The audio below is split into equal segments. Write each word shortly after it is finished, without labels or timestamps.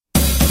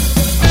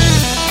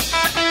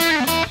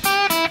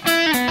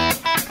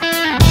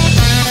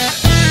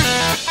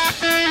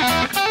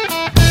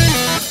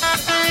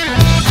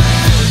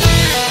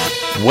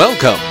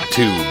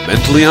to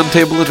Mentally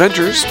Untable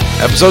Adventures,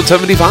 Episode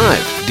 75,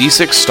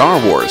 D6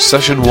 Star Wars,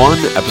 Session 1,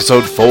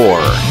 Episode 4.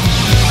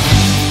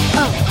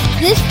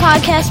 This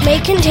podcast may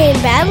contain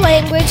bad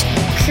language,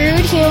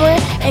 crude humor,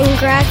 and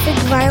graphic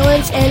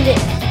violence, and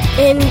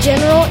in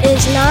general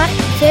is not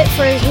fit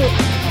for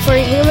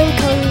human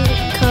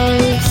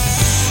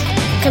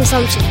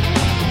consumption.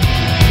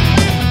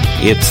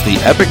 It's the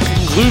epic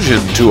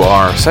conclusion to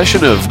our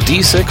session of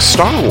D6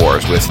 Star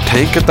Wars with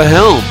Tank at the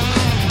helm.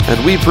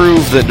 And we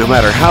prove that no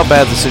matter how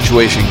bad the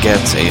situation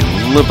gets, a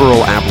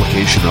liberal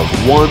application of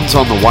ones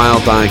on the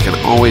wild die can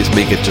always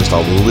make it just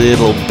a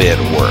little bit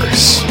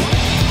worse.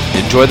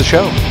 Enjoy the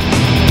show.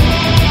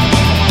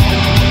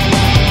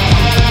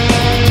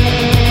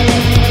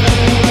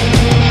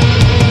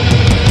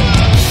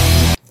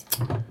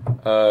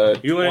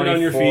 You land on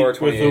your feet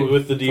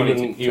with the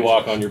demon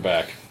Ewok on your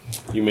back.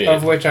 You made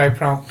of it. which I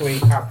promptly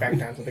pop back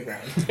down to the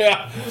ground.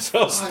 Yeah,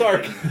 so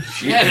Stark.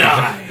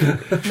 Knock.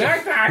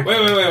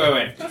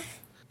 Wait.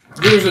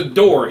 There's a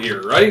door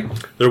here, right?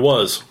 There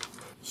was.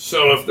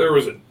 So if there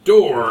was a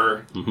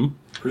door,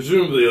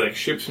 presumably, like,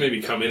 ships maybe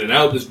come in and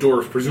out. This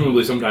door is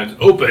presumably sometimes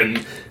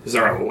open. Is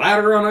there a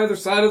ladder on either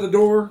side of the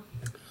door?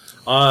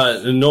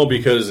 No,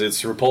 because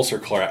it's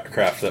repulsor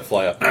craft that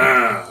fly up.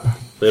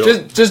 They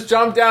don't, Just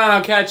jump down,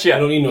 I'll catch you. I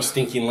don't need no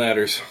stinking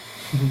ladders.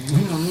 I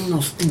don't need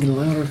no stinking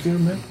ladder here,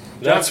 man.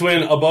 That's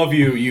when above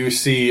you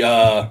see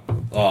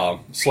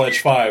Sledge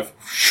 5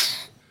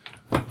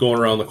 going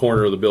around the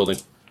corner of the building.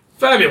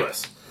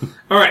 Fabulous.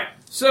 All right,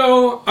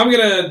 so I'm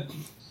going to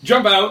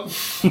jump out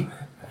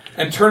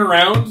and turn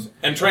around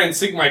and try and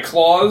sink my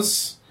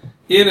claws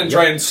in and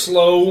try and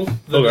slow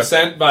the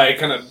descent by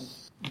kind of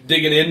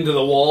digging into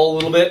the wall a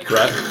little bit.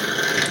 Right.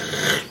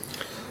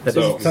 That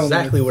is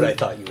exactly what I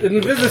thought you would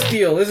do.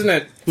 Invisisteel, isn't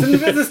it? It's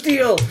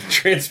Invisisteel!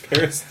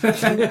 Transparency.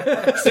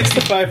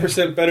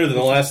 65% better than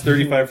the last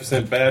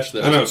 35% bash.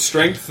 I don't know,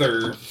 strength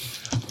or...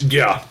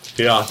 Yeah.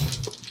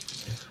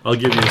 I'll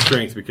give you the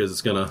strength because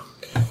it's gonna...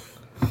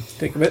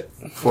 Take a bit.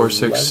 4,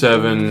 6,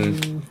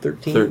 7,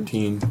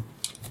 13.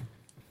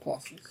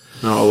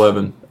 No,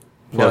 11.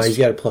 No, he's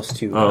got a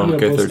 +2. Oh,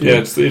 okay, 13.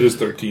 Yeah, it is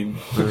 13.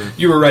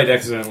 You were right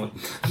accidentally.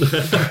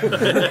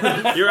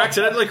 You're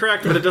accidentally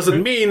correct, but it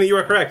doesn't mean that you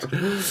are correct.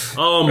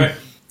 Okay.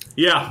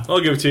 Yeah, I'll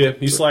give it to you.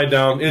 You slide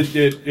down.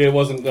 It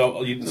wasn't...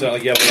 No, you sound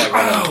like you have a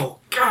like... Oh,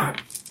 God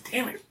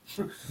damn it.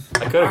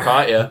 I could have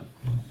caught you.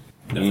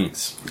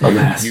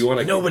 Dumbass. You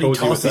want to Nobody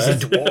tosses a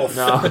dwarf.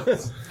 No.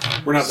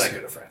 We're not that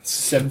good of friends.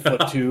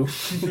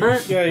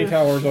 7'2". Yeah, he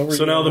towers over.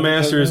 So now the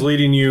master is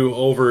leading you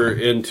over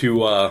into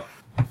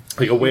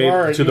like away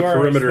to the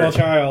perimeter, A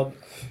small child.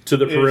 to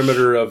the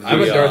perimeter of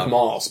I'm a Darth the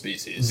Maul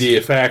species.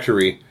 the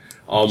factory,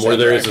 where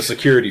there is a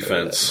security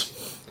fence,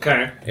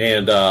 Okay.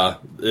 and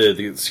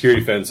the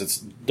security fence it's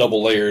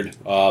double layered.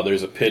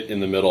 There's a pit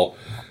in the middle,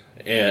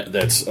 and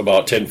that's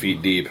about 10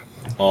 feet deep.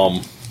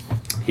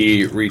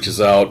 He reaches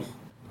out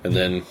and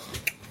then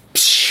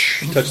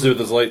touches it with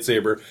his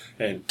lightsaber,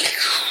 and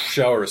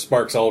shower of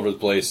sparks all over the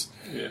place.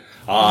 Yeah.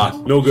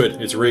 No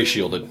good. It's ray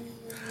shielded.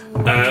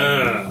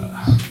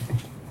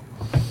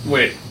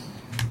 Wait.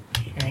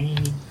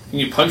 Can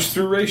you punch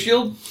through ray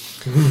shield?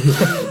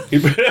 If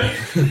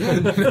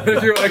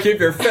you want to keep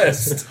your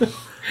fist.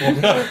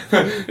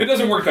 It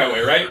doesn't work that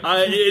way, right?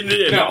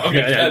 No,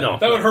 okay. No.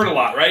 That would hurt a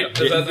lot, right?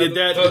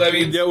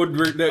 That would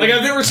Like,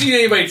 I've never seen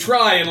anybody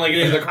try in, like,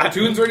 any of the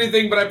cartoons or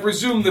anything, but I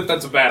presume that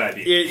that's a bad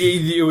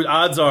idea.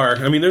 odds are,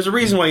 I mean, there's a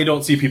reason why you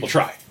don't see people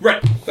try.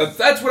 Right.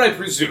 That's what I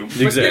presume.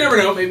 But Exactly. you never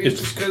know. Maybe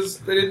it's just because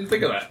they didn't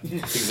think of that.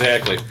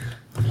 Exactly.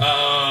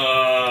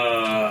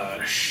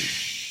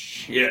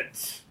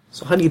 Shit.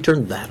 So how do you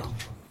turn that on?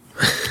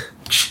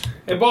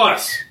 Hey,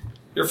 boss.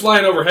 You're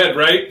flying overhead,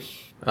 right?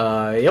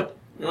 Yep.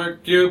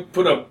 You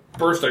put a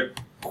burst of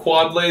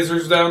quad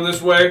lasers down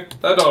this way?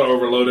 That ought to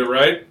overload it,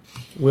 right?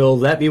 Will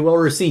that be well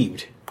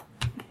received?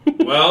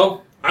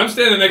 Well, I'm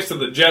standing next to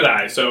the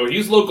Jedi, so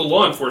he's local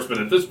law enforcement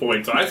at this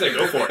point, so I say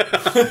go for it.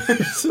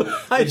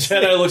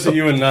 Jedi looks at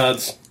you and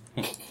nods.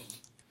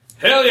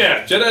 Hell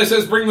yeah! Jedi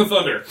says bring the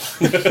thunder.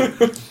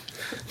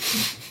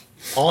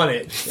 On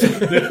it.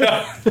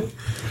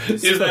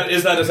 Is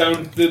that a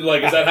sound?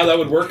 Like, is that how that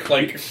would work?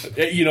 Like,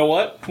 You know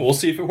what? We'll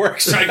see if it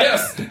works. I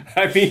guess.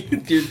 I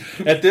mean,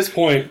 at this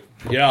point,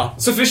 yeah.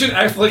 Sufficient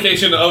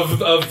application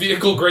of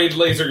vehicle-grade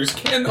lasers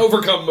can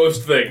overcome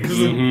most things.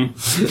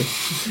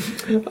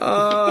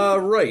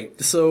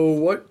 Right. So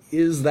what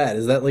is that?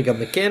 Is that like a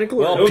mechanical?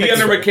 Well, It would be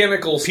under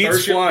mechanical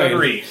starship flying.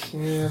 gunnery.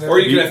 Or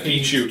you could have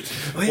Pete shoot.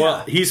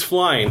 Well, he's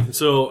flying,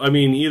 so, I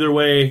mean, either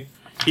way,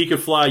 he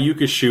could fly, you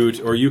could shoot,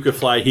 or you could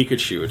fly, he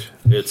could shoot.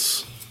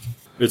 It's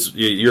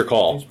your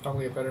call. He's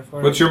probably a better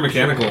flyer. What's your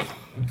mechanical?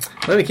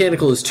 My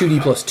mechanical is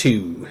 2D plus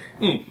 2,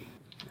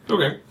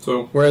 Okay,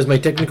 so... whereas my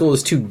technical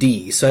is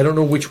 2D. So I don't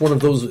know which one of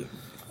those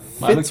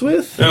fits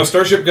with. Now,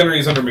 starship gunnery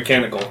is under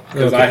mechanical,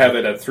 because I have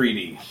it at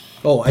 3D.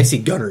 Oh, I see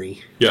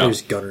gunnery. Yeah.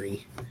 There's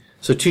gunnery.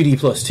 So 2D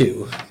plus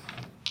 2.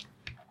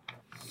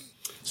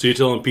 So you're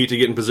telling Pete to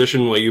get in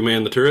position while you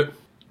man the turret?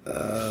 Could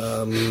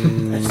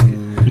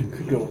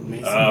go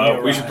amazing.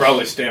 We should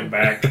probably stand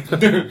back.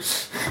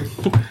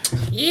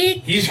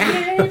 he's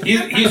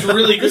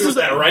really good with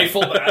that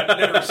rifle, but I've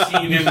never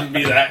seen him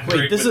be that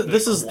great. Wait,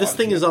 this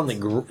thing is on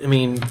the. I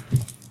mean,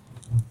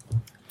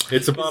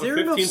 It's about a there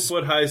enough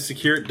 15-foot high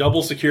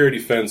double security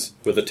fence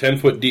with a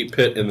 10-foot deep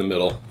pit in the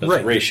middle that's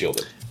Right. ray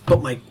shielded.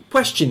 but my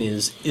question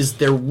is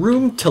there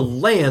room to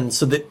land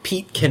so that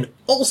Pete can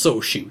also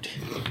shoot?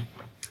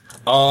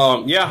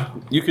 Yeah,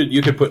 you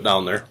could put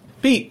down there.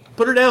 Pete,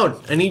 put her down.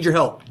 I need your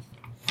help.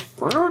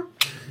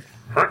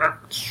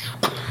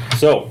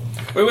 So,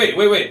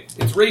 Wait.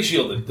 It's ray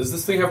shielded. Does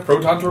this thing have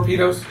proton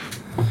torpedoes?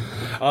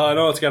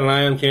 no, it's got an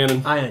ion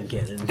cannon. Ion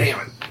cannon. Damn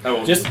it. I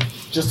won't.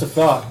 Just a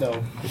thought,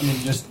 though. I mean,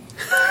 just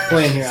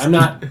playing here.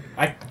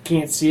 I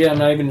can't see it. I'm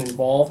not even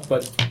involved,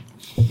 but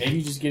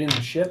maybe just get in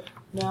the ship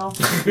now.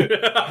 If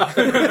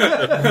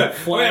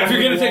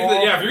you're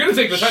gonna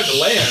take the time to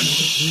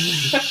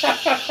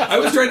land. I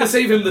was trying to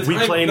save him the time.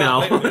 We play of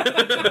not now.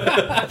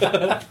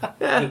 landing.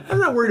 Yeah, I'm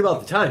not worried about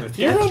the time. If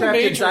You're you're on the trapped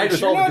Matrix, inside with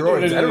you're all the not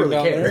doing droids, I don't really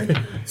anything down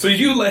care. So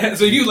you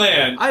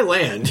land. I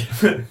land.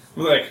 We're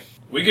like,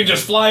 we could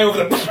just fly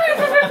over the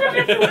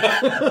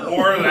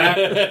or that.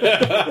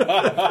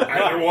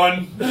 Either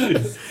one.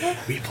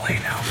 We play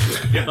now.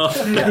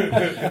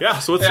 Yeah.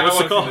 So what's Yeah, I the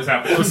wanna call? see this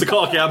happen. What's the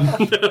call,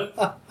 Captain?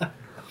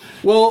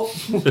 Well,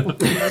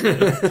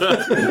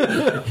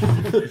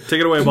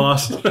 Take it away,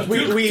 boss.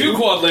 Two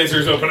quad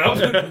lasers open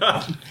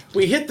up.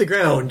 we hit the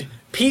ground.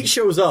 Pete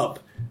shows up.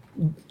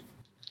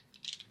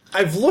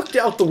 I've looked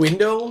out the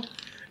window,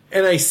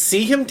 and I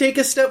see him take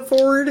a step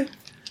forward,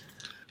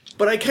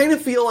 but I kind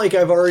of feel like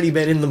I've already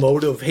been in the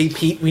mode of, hey,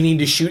 Pete, we need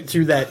to shoot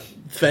through that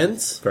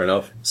fence. Fair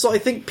enough. So I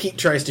think Pete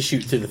tries to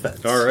shoot through the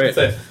fence. All right.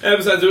 And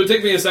besides, it would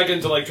take me a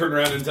second to turn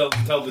around and tell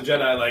the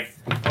Jedi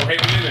oh hey,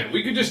 wait a minute,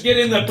 we could just get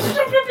in the.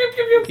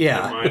 Never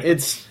Yeah, mind.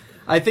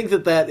 I think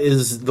that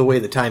is the way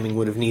the timing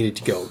would have needed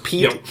to go.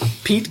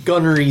 Pete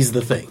gunnery's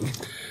the thing.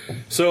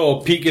 So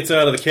Pete gets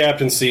out of the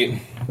captain's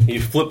seat. He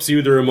flips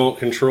you the remote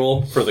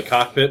control for the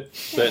cockpit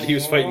that he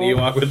was fighting the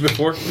Ewok with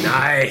before.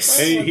 Nice.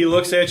 And he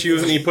looks at you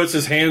and he puts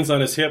his hands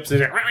on his hips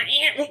and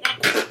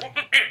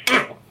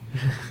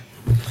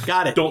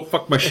Got it. don't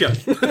fuck my ship.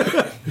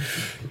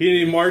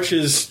 He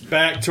marches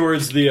back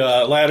towards the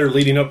ladder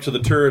leading up to the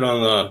turret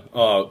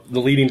on the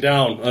leading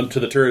down onto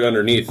the turret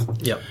underneath.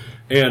 Yep.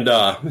 And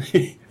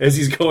as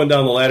he's going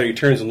down the ladder, he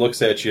turns and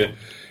looks at you,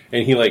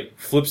 and he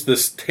flips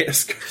this target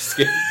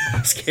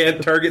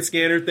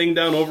scanner thing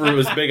down over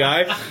his big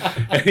eye,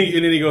 and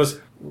then he goes,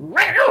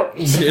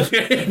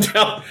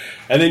 down,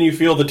 and then you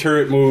feel the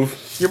turret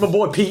move. You're my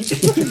boy, Pete.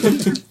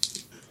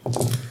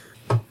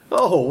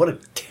 Oh, what a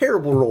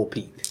terrible roll,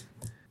 Pete.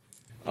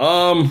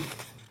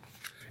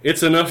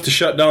 It's enough to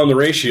shut down the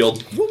ray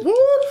shield. Whoop, whoop.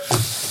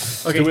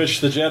 To which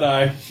the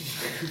Jedi,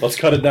 let's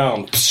cut it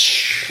down.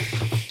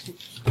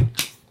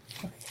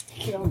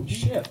 Get on the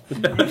ship.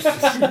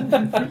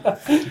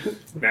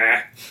 Nah.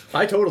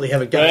 I totally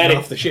haven't gotten Ready.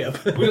 off the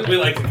ship. We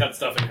like to cut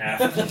stuff in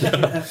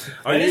half.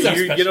 Are you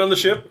getting on the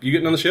ship? You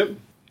getting on the ship?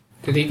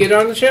 Did he get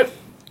on the ship?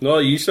 No,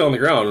 you still on the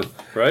ground,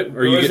 right? Or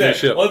are you getting on the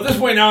ship? Well, at this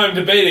point now I'm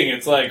debating.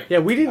 It's like, Yeah,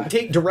 we didn't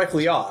take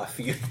directly off.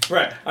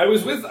 right, I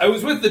was with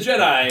the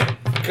Jedi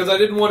because I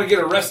didn't want to get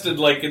arrested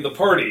in the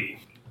party.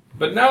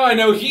 But now I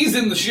know he's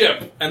in the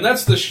ship, and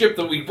that's the ship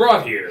that we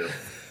brought here.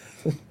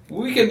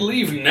 We can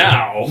leave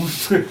now.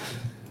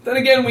 Then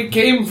again, we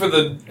came for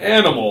the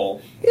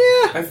animal.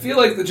 Yeah. I feel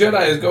like the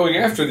Jedi is going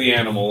after the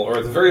animal, or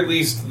at the very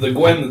least, the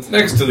Gwen that's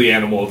next to the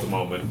animal at the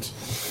moment.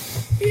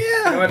 You know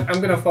Yeah. what? I'm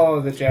gonna follow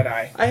the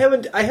Jedi. I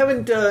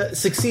haven't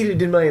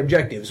succeeded in my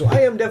objective, so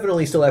I am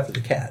definitely still after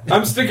the cat.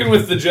 I'm sticking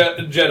with the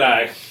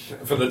Jedi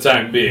for the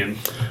time being.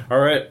 All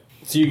right.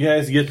 So you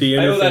guys get the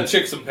I inner owe that fence.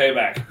 chick some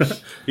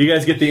payback. You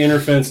guys get the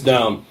inner fence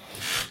down,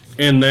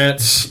 and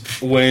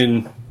that's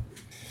when.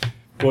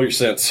 Roll your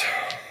sense.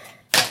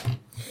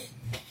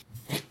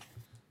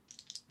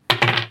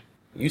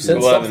 You said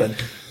 11.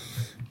 something.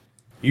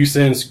 You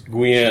sense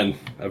Guyenne,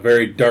 a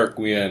very dark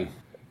Guyenne,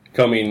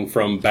 coming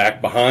from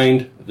back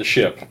behind the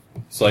ship.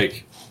 It's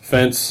like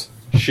fence,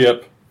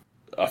 ship,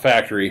 a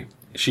factory.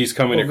 She's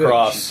coming Oh, good.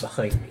 across She's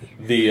behind me.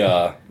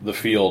 the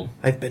field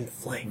I've been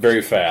flanked.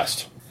 very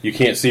fast. You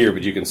can't see her,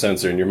 but you can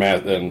sense her, and your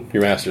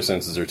master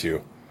senses her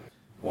too.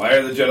 Why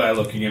are the Jedi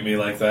looking at me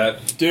like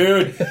that?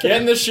 Dude,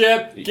 get in the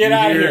ship. Get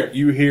out of here.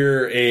 You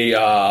hear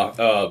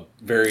a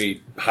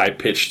very high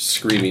pitched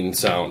screaming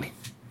sound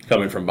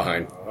coming from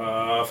behind.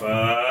 Oh,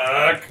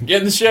 fuck. Get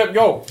in the ship.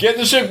 Go. Get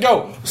in the ship.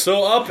 Go.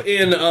 So up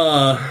in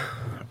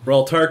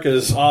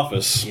Raltarka's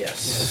office,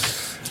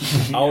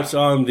 Yes. out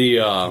on the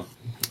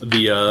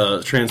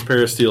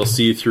transparisteel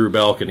see-through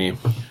balcony,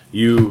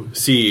 you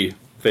see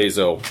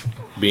Phaezo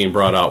being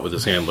brought out with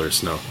his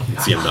handlers. No, you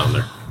see him down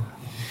there.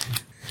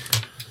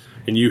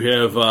 And you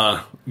have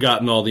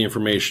gotten all the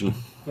information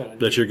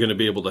that you're going to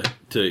be able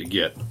to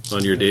get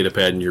on your data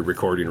pad and your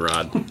recording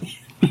rod.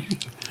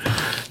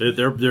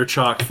 They're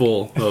chock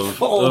full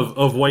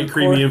of white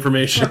creamy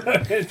information.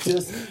 It's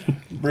just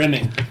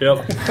brimming.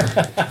 Yep.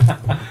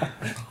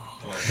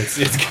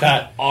 It's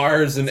got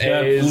R's and blue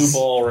A's.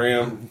 ball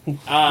RAM.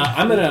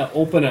 I'm gonna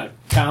open a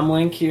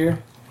comlink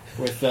here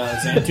with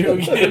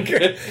Xantu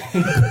again.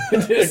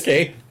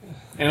 Okay.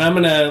 And I'm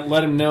gonna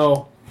let him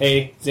know,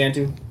 hey,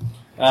 Xantu,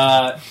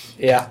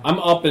 Yeah. I'm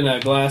up in a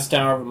glass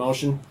tower of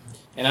emotion,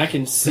 and I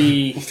can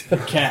see your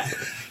cat.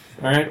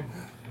 All right,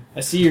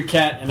 I see your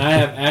cat, and I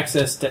have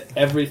access to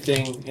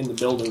everything in the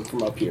building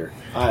from up here.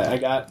 I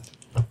got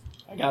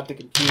the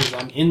computers.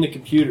 I'm in the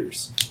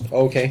computers.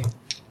 Okay.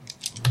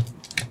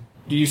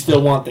 Do you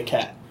still want the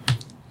cat?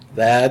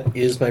 That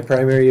is my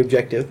primary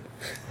objective.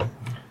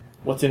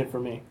 What's in it for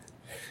me?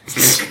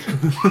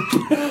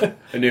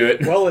 I knew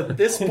it. Well, at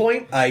this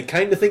point, I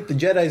kind of think the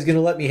Jedi's going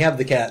to let me have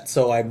the cat,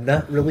 so I'm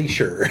not really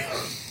sure.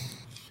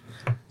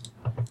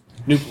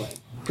 New plan.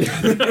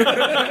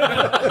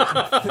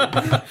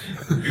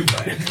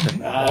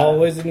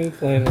 Always a new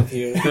plan with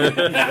you.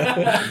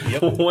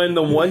 When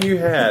the one you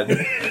had.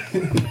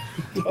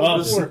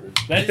 Well,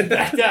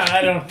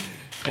 I don't.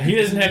 He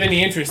doesn't have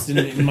any interest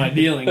in my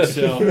dealings,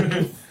 so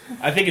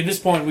I think at this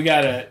point we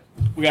gotta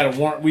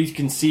warrant. We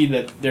can see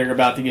that they're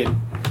about to get.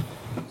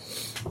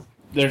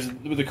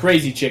 The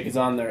crazy chick is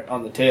on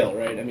the tail,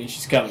 right? I mean,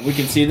 she's coming. We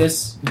can see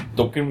this.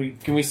 Can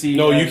we see?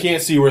 No, you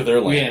can't see where they're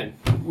landing.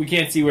 We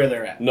can't see where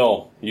they're at.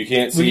 No, you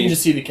can't see. We can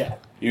just see the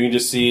cat. You can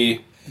just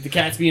see The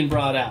cat's being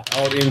brought out.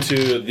 out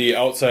into the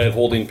outside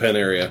holding pen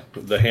area.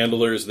 The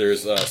handlers,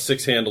 there's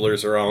 6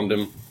 handlers around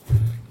him,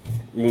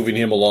 moving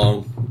him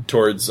along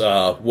towards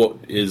what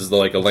is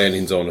like a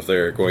landing zone if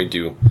they're going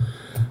to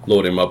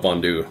load him up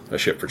onto a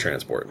ship for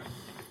transport.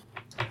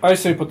 I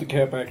say put the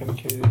cat back in the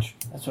cage.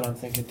 That's what I'm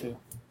thinking too.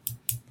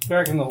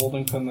 Back in the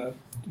holding pen that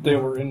they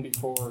were in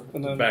before.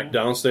 And then Back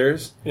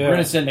downstairs? Yeah. We're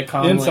gonna send a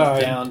comm link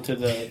Inside. down to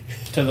the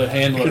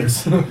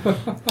handlers.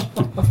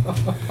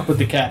 Put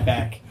the cat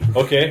back.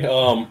 Okay,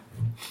 are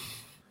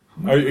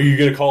you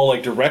going to call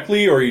like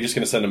directly, or are you just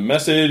going to send a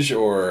message,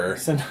 or...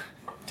 Send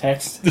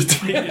text. I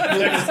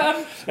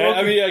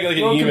mean, like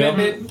an Roll email.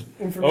 commitment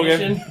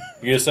information. Okay.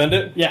 You going to send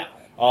it? Yeah.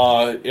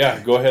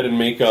 Yeah, go ahead and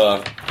make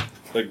a...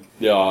 This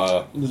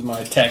is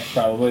my tech,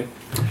 probably.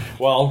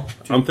 Well,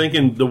 I'm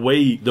thinking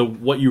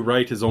what you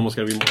write is almost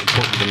going to be more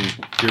important than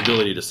your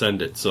ability to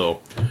send it.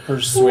 So,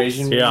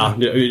 Persuasion. yeah,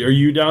 are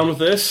you down with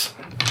this?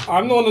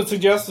 I'm the one that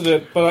suggested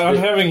it, but I'm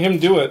having him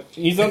do it.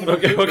 He's on the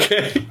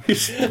Okay.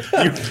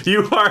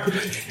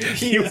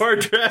 you are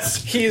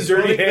dressed. He's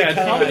dirty running the hand.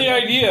 I'm the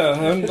idea.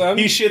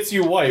 He shits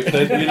you wipe.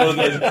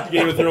 The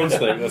Game of Thrones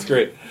thing. That's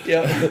great.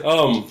 Yeah.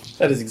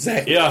 That is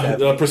exactly what's Yeah,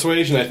 happening. the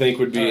persuasion I think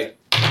would be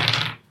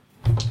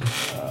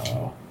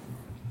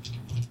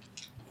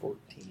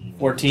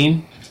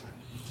 14.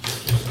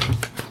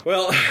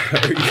 Well,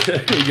 are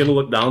you gonna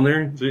look down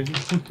there and see?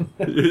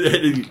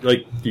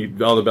 Like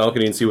on the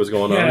balcony and see what's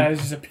going Yeah, on?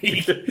 it's just a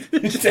peek.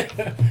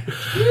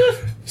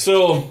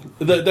 So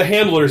the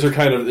handlers are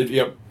kind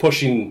of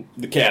pushing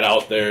the cat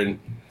out there, and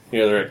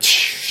they're like,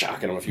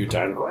 shocking him a few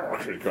times,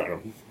 kind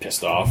of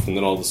pissed off, and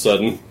then all of a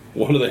sudden,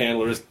 one of the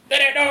handlers, they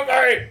didn't know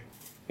me,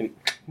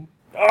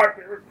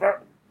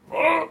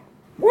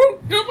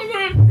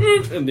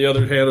 and the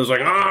other handler's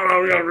like,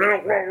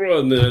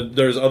 and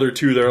there's other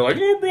 2 that are like,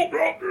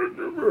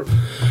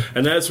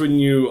 and that's when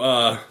you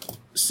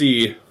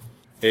see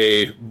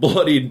a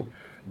bloodied,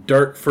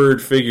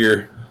 dark-furred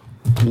figure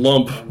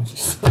lump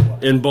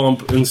and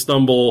bump and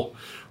stumble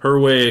her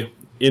way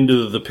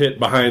into the pit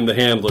behind the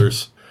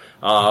handlers.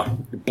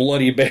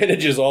 Bloody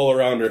bandages all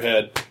around her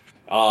head,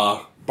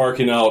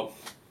 barking out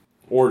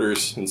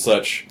orders and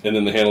such, and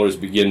then the handlers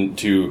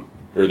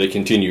they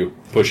continue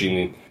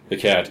pushing the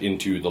cat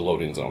into the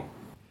loading zone.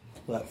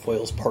 Well, that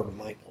foil's part of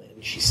my plan.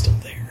 She's still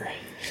there.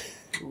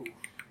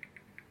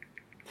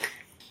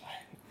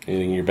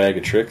 Anything in your bag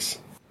of tricks?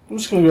 I'm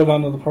just going to go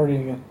down to the party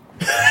again.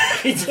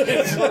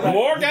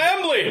 More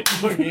gambling!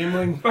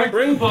 Gambling.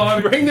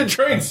 Bring the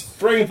drinks!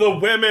 Bring the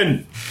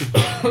women!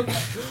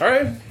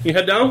 Alright, you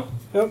head down?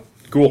 Yep.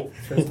 Cool.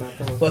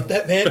 Let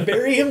that man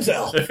bury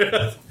himself.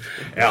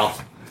 Al,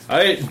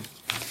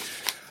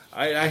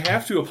 I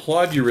have to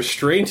applaud your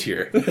restraint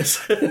here.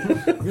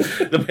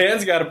 The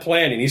man's got a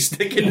plan and he's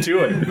sticking to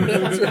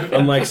it.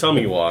 Unlike some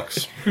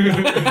Ewoks.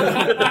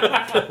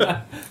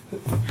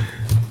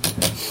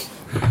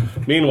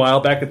 Meanwhile,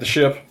 back at the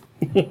ship.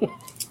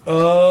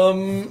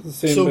 Same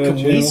So bad can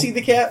we channel. see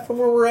the cat from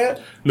where we're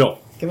at? No.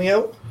 Coming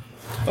out?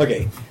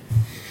 Okay.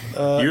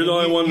 You're the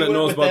only one that went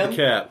knows with about them? the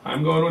cat.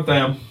 I'm going with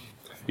them.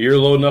 You're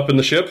loading up in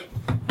the ship?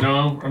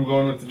 No, I'm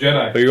going with the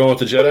Are Jedi. you going with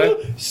the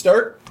Jedi?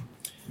 Start.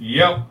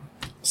 Yep.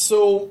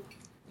 So,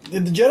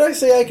 did the Jedi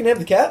say I can have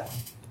the cat?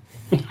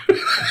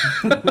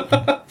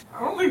 I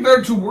don't think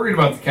they're too worried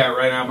about the cat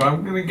right now, but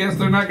I'm gonna guess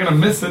they're not gonna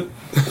miss it.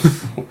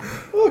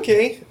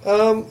 Okay.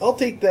 I'll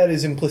take that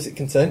as implicit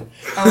consent.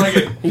 I like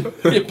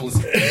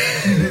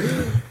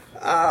it.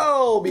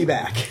 I'll be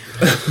back.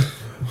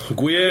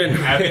 Gwen,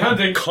 Happy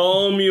hunting.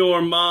 calm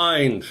your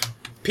mind.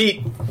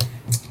 Pete,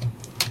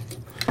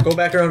 go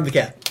back around with the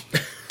cat.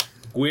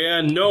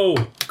 Gwen, no,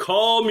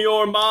 calm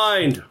your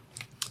mind.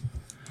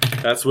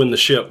 That's when the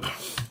ship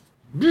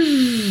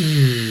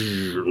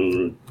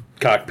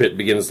cockpit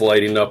begins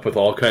lighting up with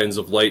all kinds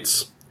of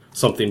lights.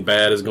 Something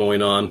bad is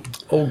going on.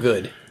 Oh,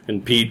 good.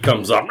 And Pete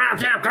comes up,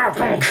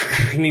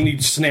 and he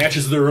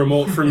snatches the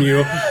remote from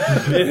you,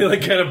 and he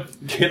like kind of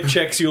hip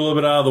checks you a little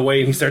bit out of the way,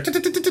 and he starts,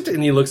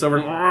 and he looks over,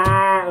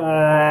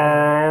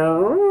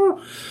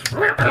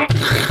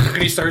 and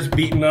he starts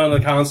beating on the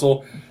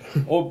console.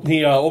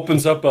 He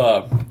opens up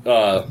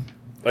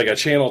like a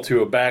channel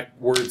to a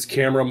backwards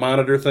camera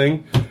monitor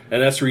thing,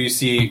 and that's where you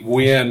see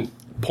Gwen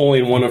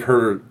pulling one of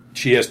her.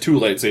 She has 2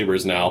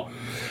 lightsabers now,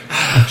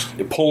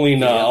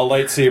 pulling a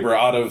lightsaber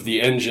out of the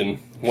engine.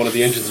 One of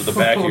the engines of the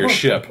back of your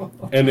ship,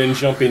 and then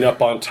jumping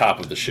up on top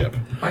of the ship.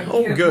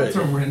 Oh, good. That's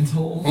a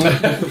rental.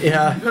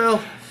 Yeah,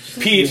 well,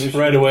 Pete,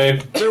 right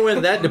away. there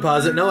went that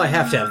deposit. No, I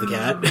have to have the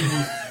cat.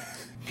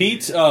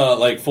 Pete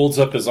like folds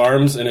up his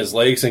arms and his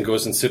legs and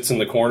goes and sits in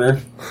the corner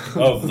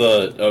of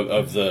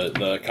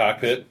the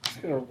cockpit,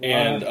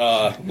 and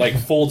like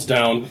folds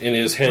down in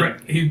his head. Right.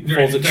 He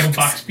folds it.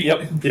 box Pete.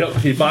 Yep.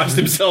 He boxed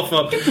himself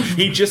up.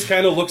 He just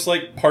kind of looks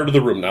like part of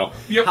the room now.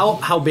 Yep.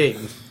 How big?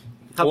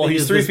 How Well, big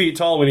he's is 3 this- feet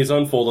tall when he's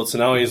unfolded, so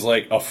now he's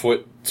like a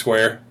foot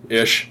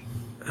square-ish.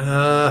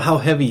 How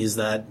heavy is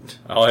that?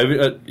 How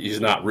heavy? He's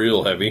not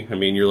real heavy. I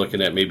mean, you're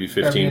looking at maybe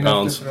 15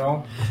 pounds.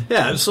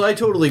 Yeah, so I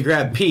totally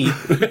grabbed Pete.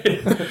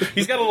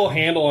 He's got a little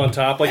handle on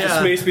top, like the Yeah.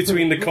 space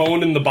between the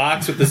cone and the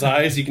box with his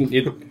eyes.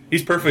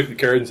 He's perfectly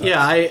carried inside.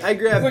 Yeah, I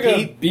grabbed Like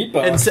a Pete,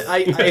 beatbox.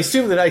 and I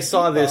assume that I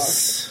saw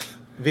this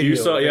video.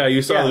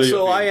 You saw the video.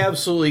 So feed. I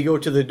absolutely go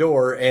to the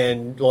door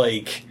and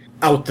like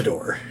out the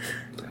door.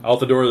 Out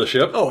the door of the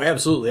ship. Oh,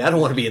 absolutely! I don't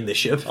want to be in this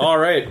ship. All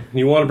right,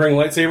 you want to bring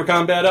lightsaber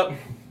combat up?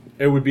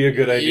 It would be a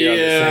good idea. I'm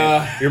just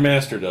Yeah. saying. Your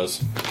master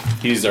does.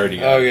 He's already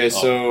got Okay, it.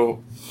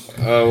 so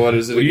what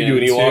is it What do you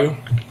again? do, Ewok?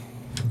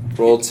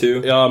 2? Roll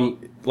 2.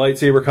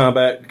 Lightsaber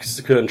combat,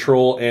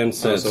 control, and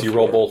sense. so you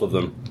roll 4. both of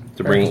them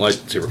to bring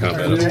lightsaber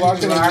combat up.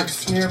 Walking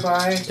rocks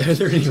nearby. Are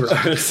there any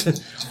rocks?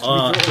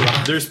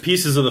 There's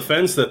pieces of the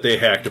fence that they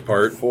hacked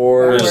apart.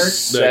 4, that got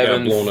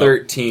 7, blown up.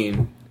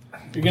 13.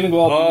 You're gonna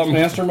go out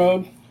Beastmaster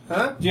mode?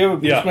 Huh? Do you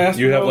have a Yeah, Beastmaster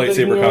you have mode that lightsaber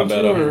can go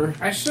combat into, up. or-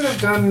 I should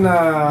have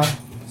done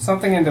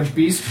something into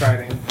beast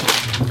riding.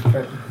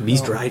 But,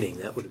 Beast no, riding.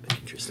 That would have been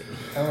interesting.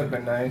 That would have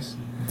been nice.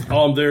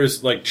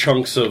 There's like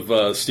chunks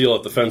of steel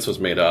that the fence was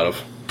made out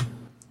of.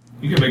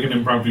 You can make an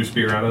impromptu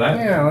spear out of that.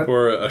 Yeah,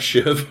 Or a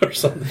shiv or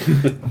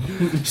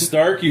something.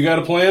 Stark, you got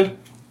a plan?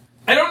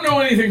 I don't know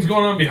anything's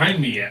going on behind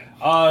me yet.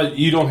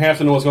 You don't have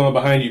to know what's going on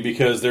behind you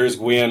because there's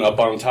Gwen up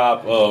on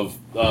top of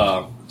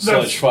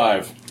Sledge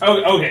 5.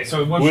 Oh, okay.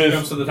 So once she With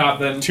comes to the top,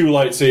 then 2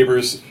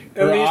 lightsabers.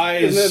 Her And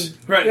eyes. then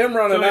right. him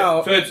running So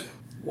out.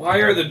 why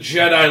are the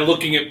Jedi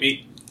looking at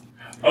me?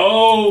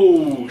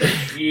 Oh,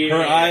 yeah.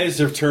 Her eyes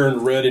have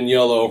turned red and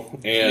yellow,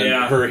 and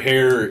Yeah. her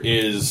hair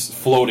is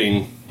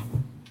floating.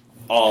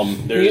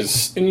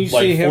 There's and you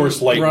like see him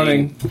force lightning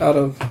running out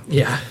of.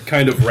 Yeah.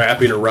 kind of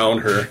wrapping around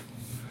her.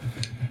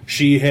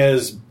 She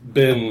has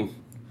been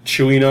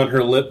chewing on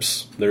her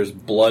lips. There's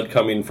blood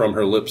coming from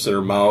her lips and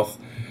her mouth.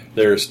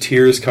 There's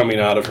tears coming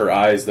out of her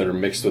eyes that are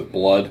mixed with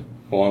blood,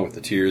 along with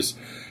the tears.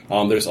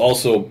 There's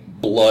also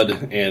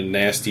blood and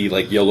nasty,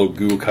 like yellow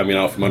goo coming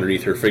out from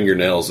underneath her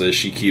fingernails as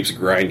she keeps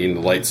grinding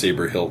the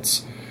lightsaber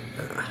hilts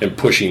and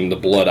pushing the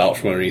blood out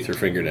from underneath her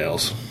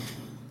fingernails.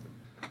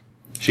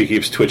 She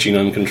keeps twitching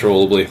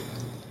uncontrollably.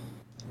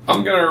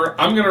 I'm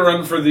gonna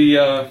run for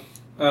the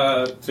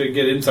to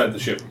get inside the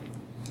ship.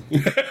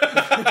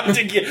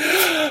 To get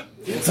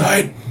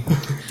inside.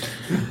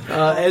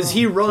 As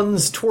he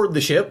runs toward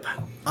the ship,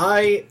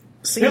 I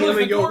see him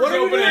and go, "What are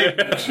you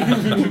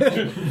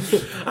doing?"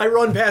 I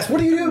run past. What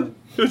do you do?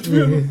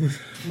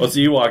 What's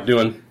the Ewok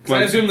doing? So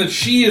I assume that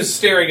she is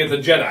staring at the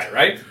Jedi,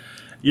 right?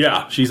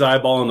 Yeah, she's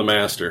eyeballing the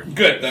master.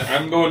 Good. Then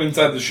I'm going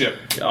inside the ship.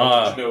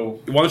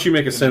 No. Why don't you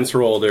make a sense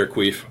roll there,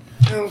 Queef?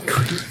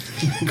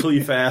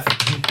 Cleefath.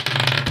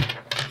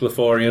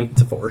 Cleforian.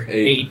 It's a 4.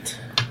 8.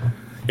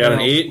 Got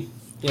an 8?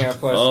 Yeah,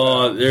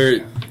 plus.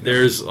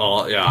 There's a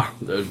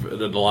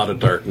lot of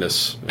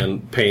darkness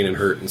and pain and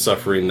hurt and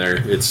suffering there.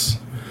 It's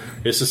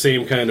the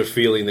same kind of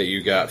feeling that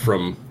you got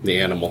from the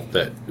animal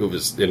that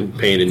was in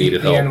pain and needed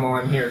the help. animal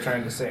I'm here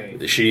trying to say.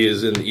 She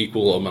is in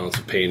equal amounts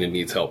of pain and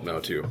needs help now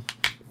too.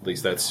 At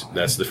least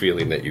that's the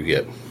feeling that you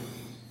get.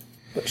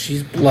 But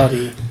she's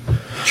bloody.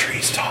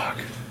 Trees talk.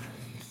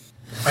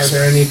 Are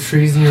there any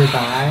trees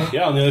nearby?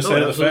 Yeah, on the other side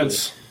of the absolutely.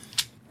 fence.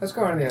 Let's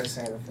go on the other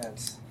side of the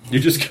fence. You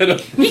just kind of.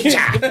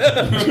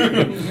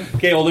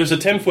 Okay, well, there's a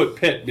 10-foot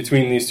pit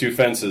between these two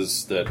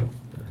fences that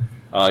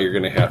you're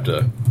going to have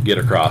to get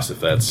across if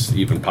that's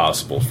even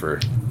possible for.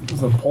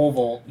 It's a pole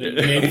vault.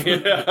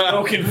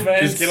 Broken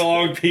fence. Just get a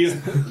long piece.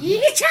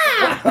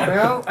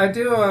 Well, I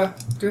do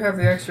have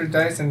the extra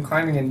dice in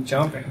climbing and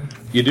jumping.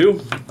 You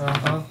do?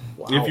 Uh-huh.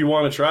 If you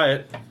want to try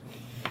it.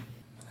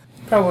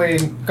 Probably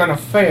gonna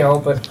fail,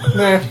 but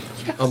nah.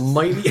 A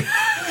mighty.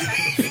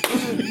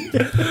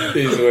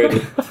 He's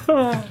waiting.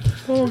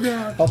 Oh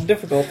god. How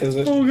difficult is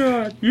it? Oh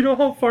god. You know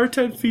how far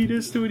 10 feet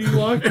is to an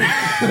Ewok?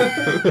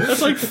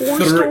 That's like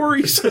 4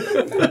 stories.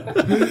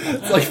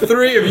 It's like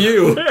 3 of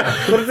you.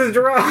 What is this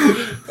drop?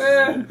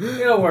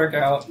 It'll work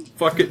out.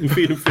 Fuck it and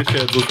feed him fish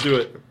heads. Let's do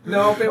it.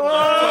 Nope, it won't.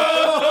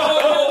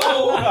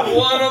 Oh,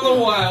 one on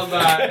the wild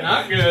eye.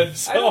 Not good.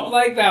 I don't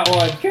like that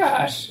one.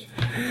 Gosh.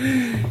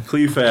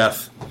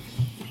 Cleofath.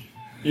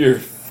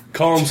 Your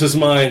calms his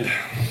mind,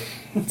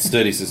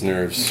 steadies his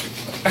nerves.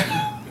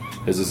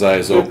 As his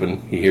eyes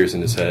open, he hears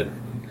in his head.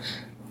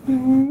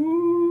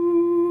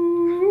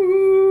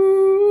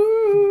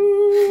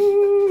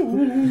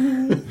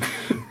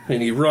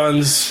 And he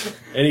runs,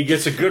 and he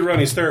gets a good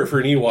running start for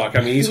an Ewok.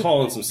 I mean, he's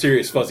hauling some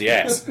serious fuzzy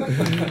ass.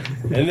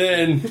 And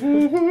then...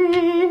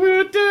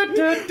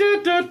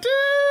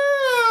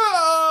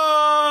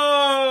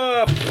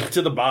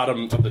 to the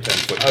bottom of the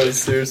 10-foot. I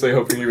was seriously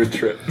hoping you would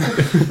trip.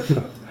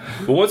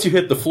 But once you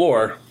hit the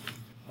floor,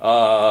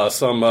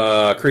 some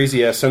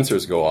crazy-ass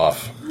sensors go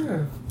off.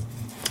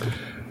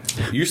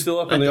 You still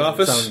up in the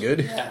office? Sound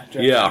good?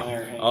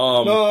 Yeah.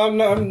 No, I'm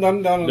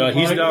down. No,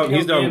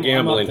 he's down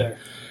gambling.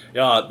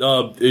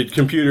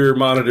 Computer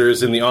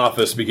monitors in the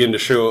office begin to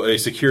show a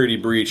security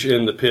breach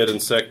in the pit in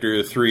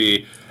Sector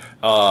 3.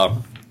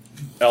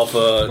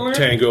 Alpha,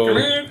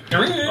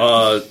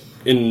 Tango,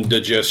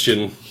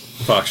 indigestion,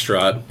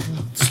 Foxtrot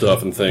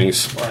stuff and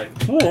things. Right.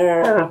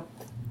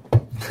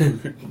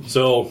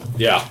 So,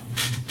 yeah.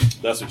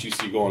 That's what you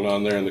see going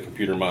on there in the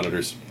computer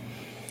monitors.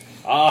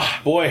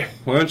 Boy,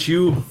 why don't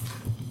you...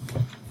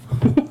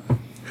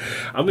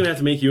 I'm going to have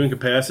to make you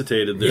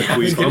incapacitated there,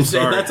 Queef. I'm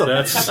sorry.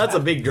 That's a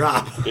big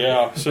drop.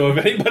 Yeah, so if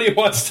anybody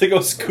wants to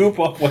go scoop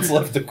up what's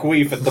left of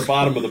Queef at the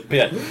bottom of the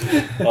pit.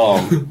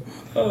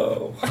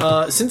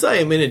 Since I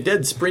am in a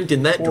dead sprint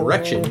in that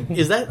direction,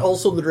 is that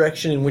also the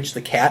direction in which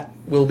the cat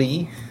will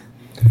be?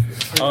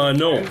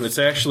 No, it's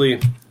actually...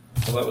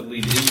 Well, that would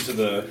lead into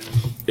the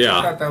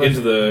Yeah. into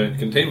the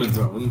containment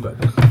zone, but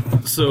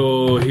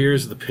So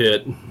here's the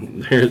pit.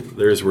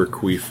 There's where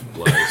Queef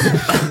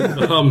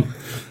lies.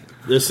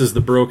 This is the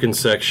broken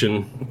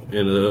section,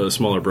 and a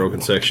smaller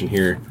broken section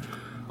here.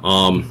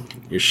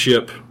 Your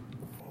ship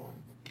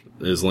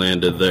is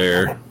landed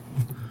there.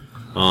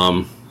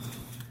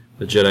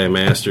 The Jedi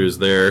Master is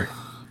there,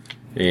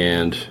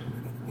 and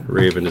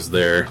Raven is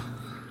there.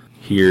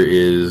 Here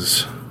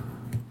is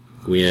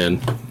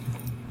Gwen.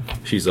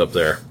 She's up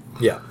there.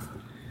 Yeah.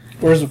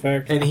 Where's the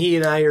factory? And he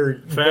and I are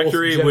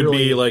Factory both would be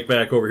generally- like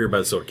back over here by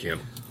the soda can.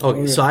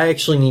 Okay, so I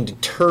actually need to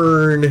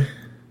turn.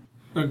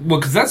 well,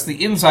 because that's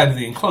the inside of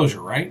the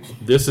enclosure, right?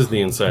 This is the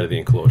inside of the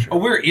enclosure. Oh,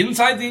 we're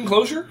inside the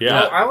enclosure.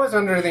 Yeah. I was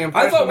under the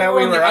impression I thought we that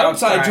were on the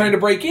outside outside trying to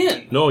break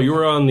in. No, you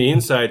were on the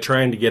inside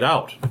trying to get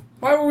out.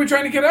 Why were we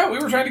trying to get out? We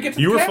were trying to get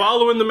to You the were cat.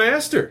 following the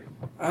Master.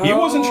 He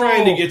wasn't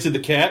trying to get to the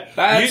cat.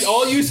 That's-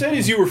 All you said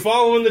is you were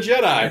following the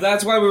Jedi.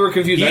 That's why we were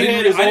confused. He I had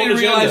didn't, his I own didn't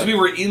realize agenda. we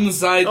were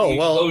inside Oh, the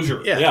well,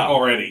 enclosure yeah.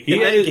 already. He In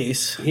had that his-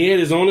 case. He had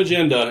his own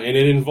agenda, and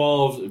it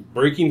involved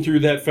breaking through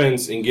that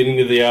fence and getting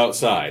to the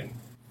outside.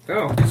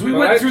 Oh, Because we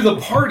went through the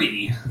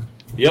party.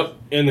 Yep,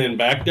 and then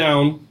back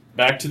down,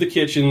 back to the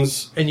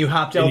kitchens, And you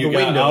hopped and out you the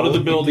got window. out of the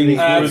building through,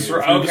 That's through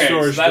right. the Okay,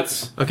 storage. so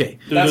that's Okay.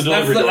 through the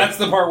delivery door. that's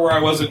the part where I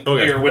wasn't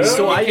Okay. clear. When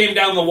So we I- came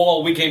down the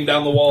wall, we came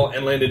down the wall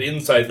and landed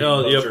inside the Oh,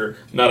 yep. enclosure,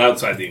 not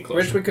outside the wish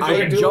enclosure. we could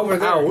I do jump over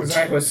there out 'cause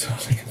I was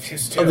totally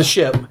confused too. of the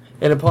ship,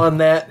 and upon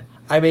that,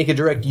 I make a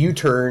direct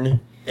U-turn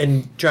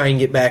and try and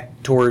get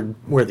back toward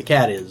where the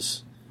cat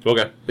is,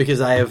 Okay, because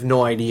I have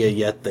no idea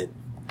yet that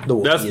the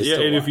Wookiee that's is yeah.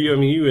 still And if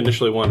alive. you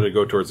initially wanted to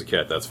go towards the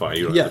cat, that's fine.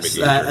 You don't have Yes, to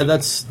make a U-turn.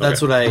 that's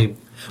Okay. what I.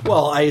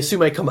 Well, I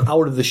assume I come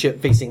out of the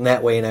ship facing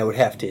that way, and I would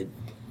have to,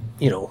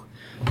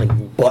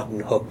 like button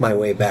hook my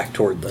way back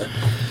toward the.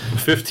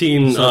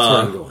 15 So that's where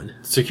I'm going.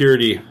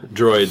 security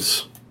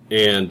droids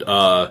and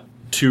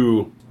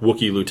 2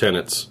 Wookiee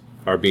lieutenants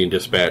are being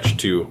dispatched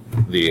to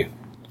the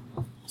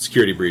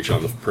security breach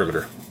on the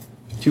perimeter.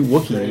 2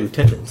 Wookiee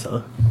lieutenants,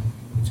 huh?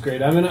 It's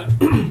great. I'm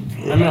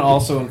gonna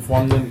also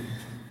inform them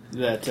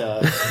that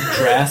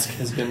Drask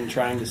has been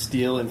trying to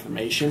steal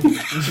information.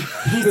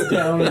 He's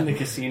down in the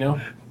casino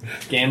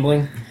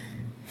gambling,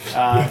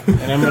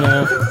 and I'm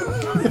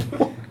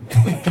gonna.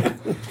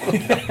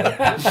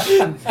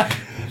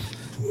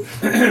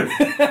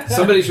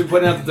 Somebody should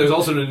point out that there's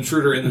also an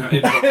intruder in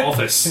the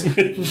office.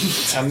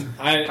 That's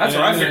That's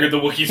where I figured the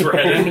Wookiees were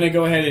I'm headed. going to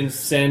go ahead and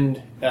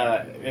send,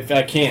 if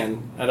I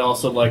can. I'd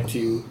also like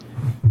to.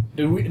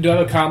 Do I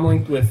have a comm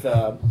link with?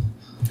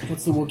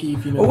 What's the Wookiee?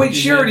 If you know. Oh wait, Wookiee's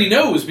she name? already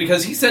knows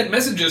because he sent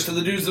messages to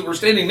the dudes that were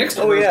standing next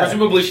to Oh, her, yeah.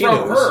 presumably She from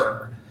knows.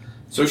 her.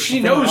 So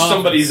she From knows her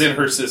somebody's office. in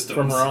her system.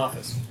 from her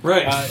office.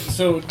 Right.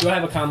 So do I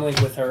have a comm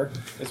link with her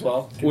as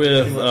well?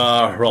 With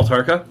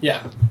Raltarka?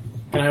 Yeah.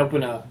 Can I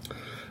open a?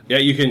 Yeah,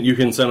 you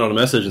can send out a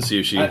message and see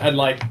if she I'd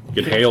like.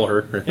 can hail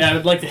her. Yeah,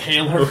 I'd like to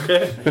hail her.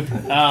 Okay.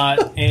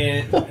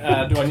 Do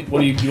I?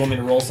 Do you want me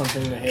to roll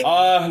something to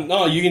hail?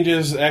 No, you can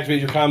just activate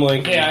your comm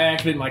link. Yeah, I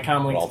activate my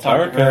comm link to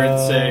talk to her and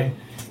say,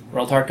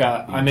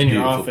 Roltarka, I'm in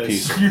your Beautiful office.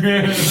 piece. Trying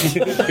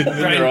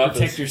to office.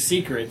 protect your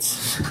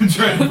secrets.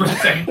 Trying to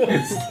protect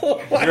this.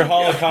 Your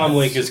holocom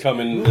link is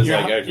coming. Is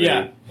like activated.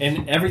 Yeah,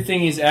 and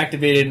everything is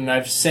activated, and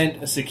I've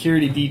sent a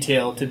security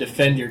detail to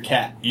defend your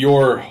cat.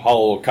 Your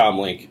holocom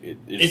link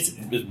is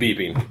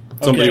beeping.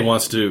 Somebody Okay.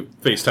 wants to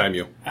FaceTime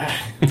you.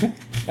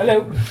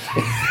 Hello.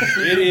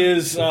 It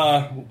is,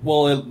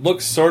 well, it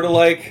looks sort of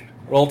like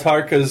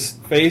Roltarka's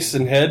face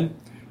and head.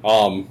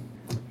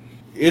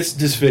 It's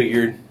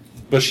disfigured,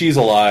 but she's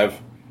alive.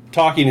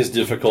 Talking is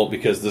difficult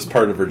because this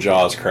part of her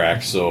jaw is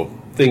cracked, so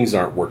things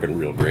aren't working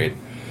real great.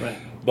 Right.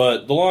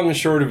 But the long and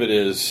short of it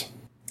is,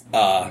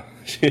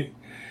 it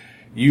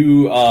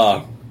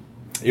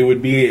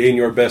would be in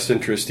your best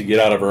interest to get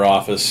out of her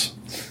office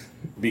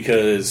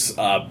because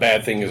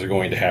bad things are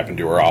going to happen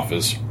to her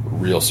office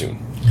real soon.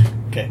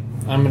 Okay,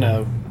 I'm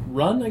gonna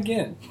run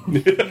again.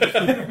 Get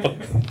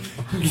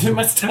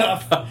my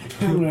stuff.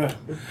 I'm gonna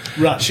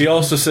run. She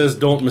also says,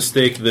 "Don't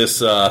mistake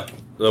this a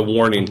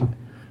warning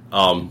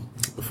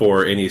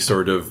for any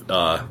sort of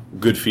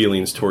good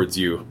feelings towards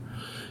you.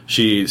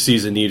 She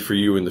sees a need for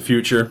you in the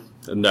future,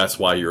 and that's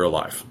why you're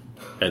alive."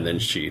 And then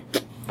she,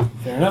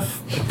 Fair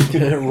enough.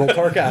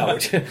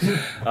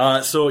 Roltarka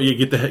out. so you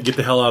get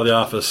the hell out of the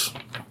office.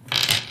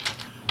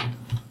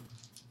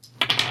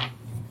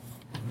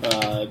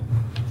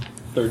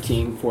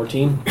 13,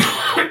 14.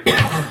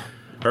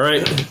 All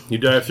right, you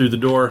dive through the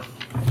door,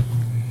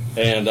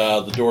 and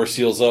the door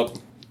seals up,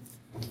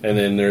 and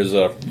then there's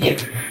a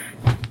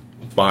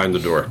behind the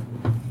door.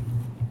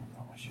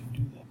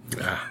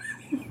 Ah.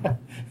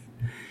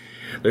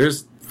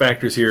 There's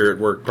factors here at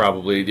work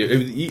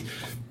probably.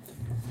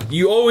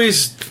 You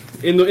always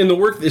in the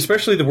work,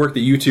 especially the work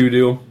that you two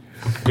do.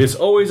 It's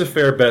always a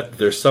fair bet that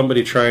there's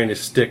somebody trying to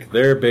stick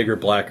their bigger,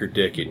 blacker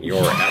dick in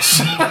your ass.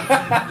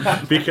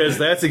 Because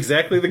that's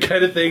exactly the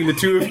kind of thing the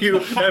two of you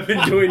have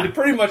been doing to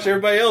pretty much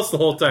everybody else the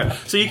whole time.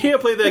 So you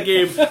can't play that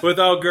game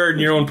without guarding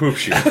your own poop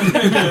shoot.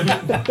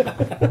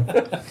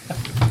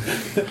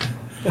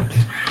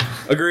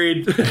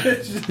 Agreed.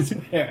 There's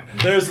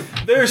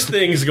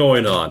things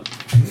going on.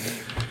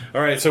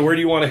 All right, so where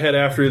do you want to head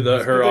after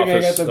her I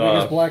think office? I got the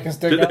biggest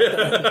blackest dick out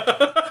there.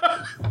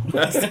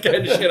 That's the kind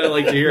of shit I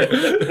like to hear.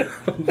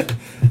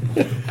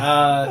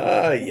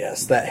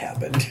 Yes, that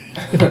happened.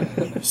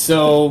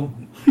 So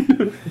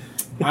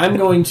I'm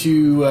going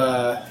to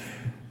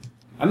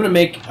I'm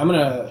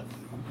gonna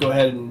go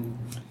ahead and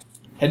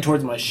head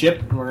towards my ship,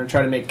 and we're gonna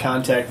try to make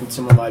contact with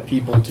some of my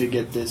people to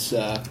get this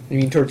You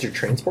mean towards your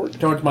transport?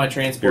 towards my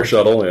transport. Your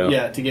shuttle, yeah.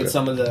 Yeah, to get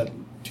some of the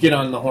to get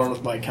on the horn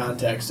with my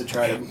contacts to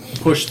try to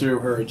push through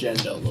her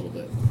agenda a little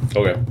bit.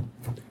 Okay.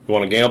 You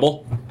want to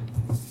gamble?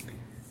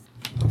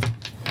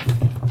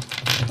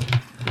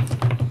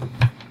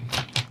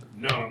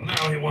 No,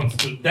 now he wants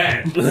to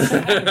dance.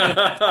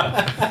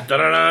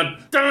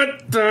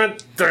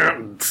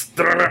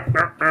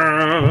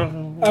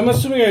 I'm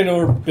assuming I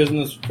know her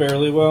business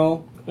fairly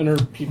well and her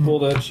people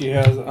that she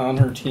has on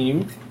her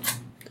team.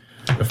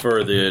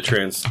 For the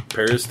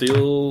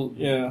transparisteel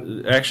Yeah.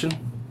 action?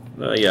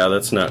 Yeah,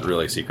 that's not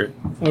really secret.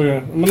 Okay,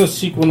 I'm gonna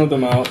seek one of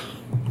them out.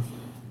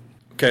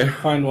 Okay.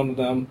 Find one of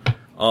them.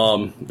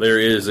 There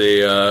is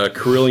a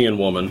Carillion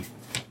woman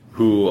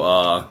who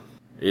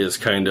is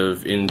kind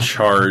of in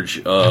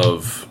charge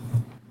of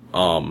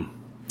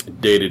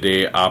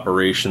day-to-day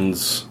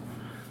operations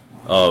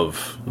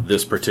of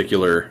this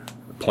particular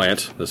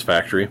plant, this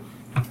factory.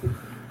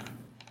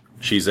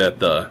 She's in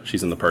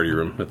the party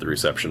room at the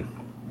reception.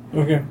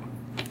 Okay.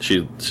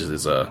 She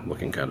is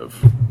looking kind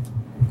of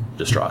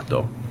distraught,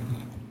 though.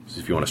 So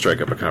if you want to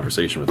strike up a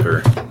conversation with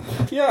her.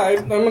 Yeah,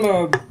 I'm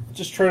gonna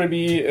just try to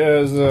be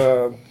as,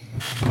 I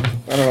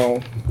don't know,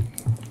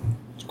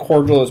 as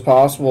cordial as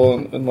possible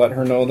and let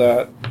her know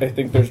that I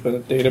think there's been a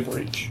data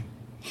breach.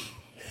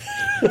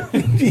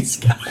 These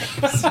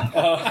guys.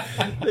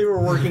 They were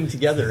working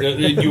together. Do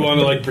you want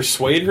to like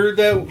persuade her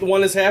that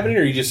one is happening,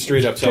 or are you just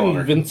straight up telling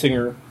her? Convincing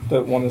her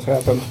that one has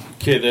happened.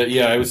 Okay,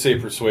 yeah, I would say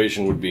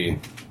persuasion would be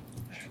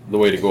the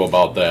way to go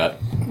about that.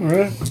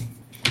 Alright.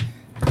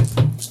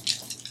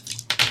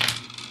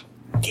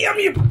 Damn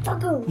you,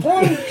 fucker!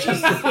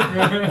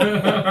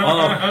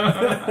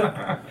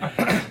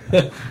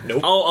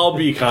 Nope. I'll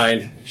be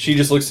kind. She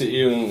just looks at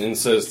you and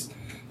says,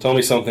 "Tell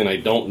me something I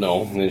don't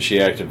know." And then she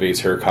activates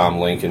her comm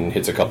link and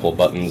hits a couple of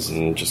buttons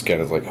and just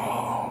kind of like,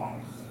 "Oh."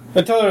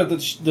 I tell her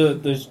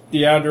that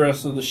the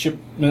address of the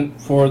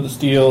shipment for the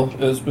steel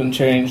has been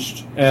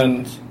changed,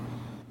 and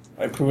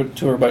I prove it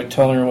to her by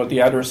telling her what the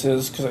address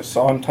is because I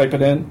saw him type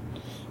it in,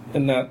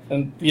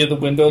 and via the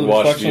window, the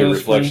Watch reflection your of the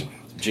reflection. screen.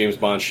 James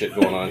Bond shit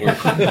going on here.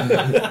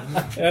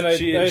 And I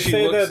She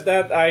say looks-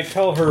 that I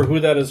tell her who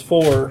that is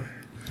for.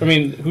 I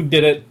mean, who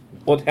did it?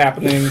 What's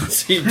happening?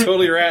 See,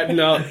 totally ratting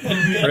out.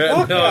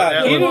 Fuck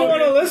that. He didn't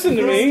want to listen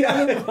to me.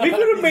 We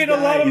could have made a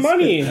lot of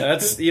money.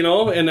 That's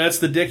and that's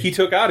the dick he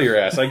took out of your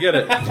ass. I get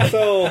it.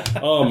 So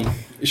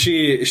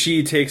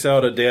She takes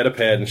out a data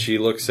pad and she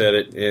looks at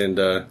it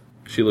and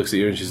she looks at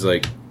you and she's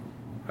like,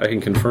 "I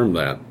can confirm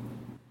that."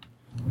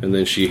 And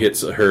then she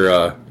hits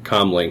her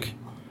comm link.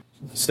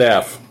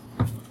 "Staff,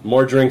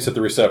 more drinks at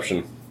the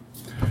reception.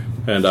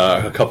 And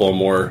a couple of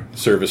more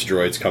service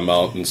droids come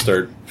out and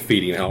start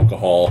feeding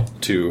alcohol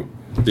to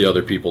the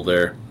other people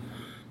there.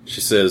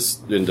 She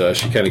says, and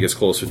she kind of gets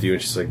close with you,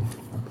 and she's like,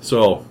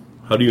 "So,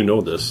 how do you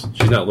know this?"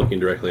 She's not looking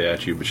directly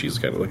at you, but she's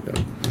kind of like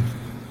that.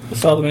 I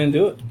saw the man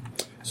do it.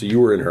 So you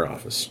were in her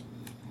office.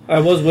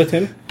 I was with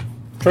him,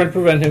 trying to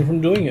prevent him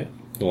from doing it.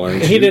 Well,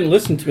 And he didn't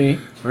listen to me.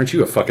 Aren't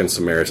you a fucking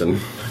Samaritan?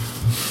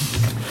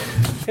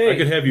 Hey, I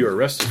could have you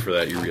arrested for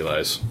that, you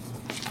realize.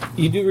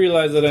 you do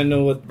realize that I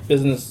know what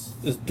business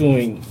is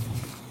doing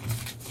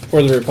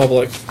for the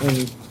Republic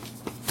and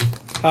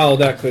how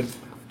that could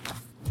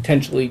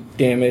potentially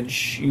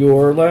damage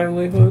your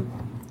livelihood?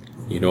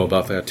 You know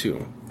about that,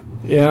 too.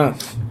 Yeah.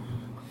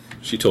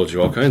 She told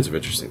you all kinds of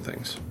interesting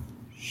things.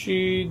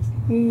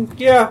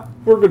 Yeah,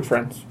 we're good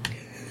friends.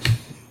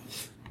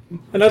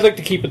 And I'd like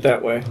to keep it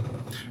that way.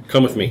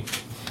 Come with me.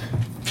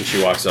 And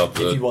she walks out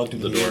the, If you want to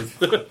the leave.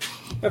 door.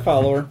 I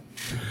follow her.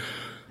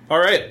 All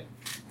right.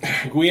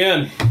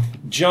 Guyenne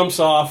jumps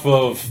off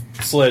of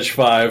Sledge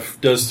 5,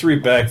 does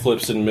 3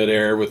 backflips in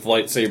midair with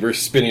lightsabers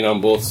spinning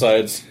on both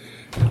sides,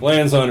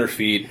 lands on her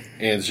feet,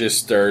 and just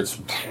starts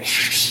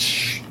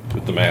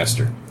with the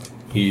Master.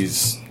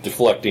 He's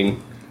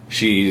deflecting.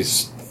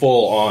 She's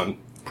full on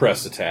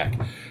press attack.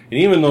 And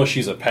even though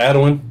she's a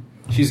Padawan,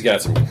 she's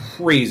got some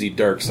crazy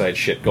dark side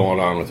shit going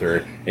on with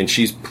her, and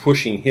she's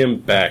pushing him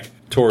back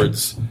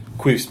towards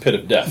Queef's Pit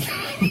of Death.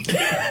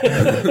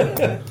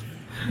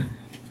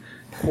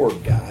 Poor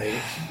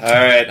guy.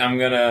 Alright,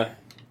 I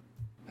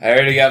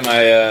already got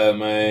my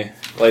my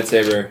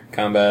lightsaber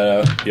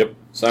combat out. Yep.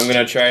 So I'm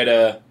gonna try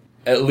to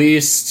at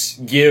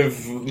least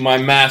give my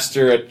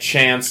master a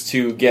chance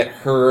to get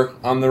her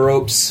on the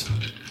ropes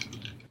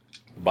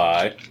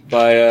Bye.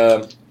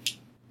 by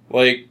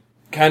like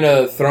kind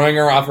of throwing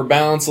her off her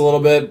balance a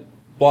little bit,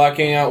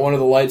 blocking out one of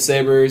the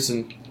lightsabers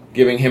and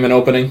giving him an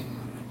opening.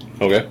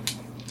 Okay.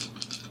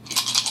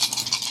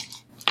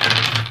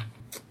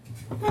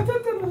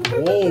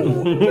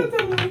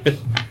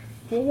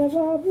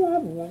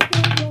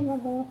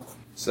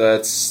 So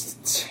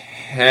that's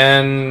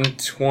 10,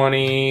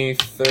 20,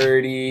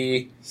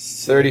 30,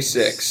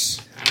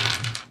 36.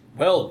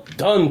 Well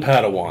done,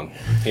 Padawan.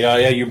 Yeah,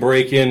 you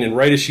break in, and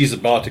right as she's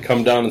about to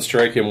come down and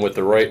strike him with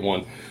the right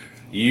one,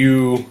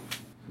 you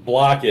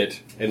block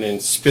it and then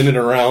spin it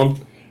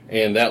around,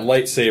 and that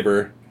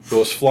lightsaber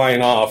goes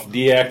flying off,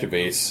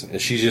 deactivates,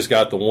 and she's just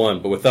got the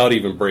one, but without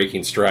even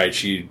breaking stride,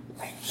 she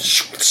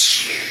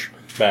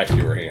back to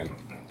her hand.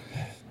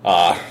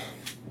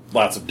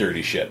 Lots of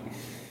dirty shit.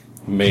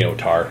 Mayo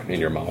tar in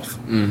your mouth.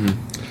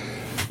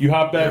 Mm-hmm. You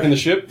hop back in the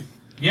ship,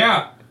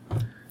 Yeah.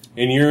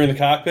 and you're in the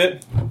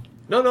cockpit.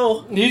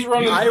 No. He's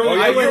running. I you went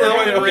were out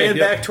running, and okay, ran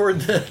yeah. back toward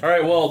the... All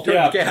right, well,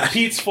 yeah, gas.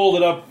 Pete's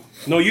folded up.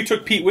 No, you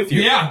took Pete with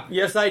you. Yeah.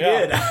 Yes, I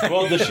Yeah. did.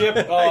 Well, the ship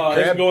isn't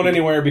grabbed going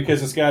anywhere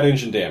because it's got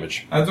engine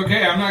damage. That's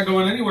okay. I'm not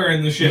going anywhere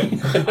in the ship.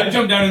 I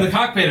jump down in the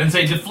cockpit and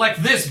say,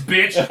 "Deflect this,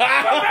 bitch!"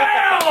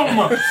 Bam!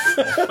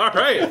 All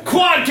right.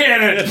 Quad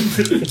cannon.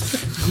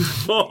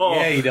 Oh,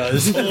 Yeah, he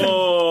does.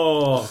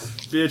 oh,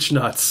 bitch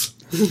nuts.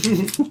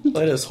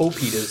 Let us hope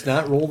he does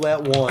not roll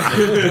that one.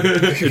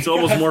 It's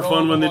almost more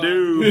fun when they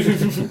do.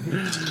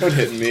 Don't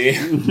hit me.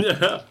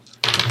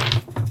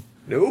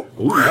 Nope.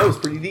 That was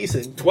pretty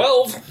decent.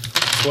 12.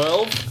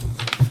 12.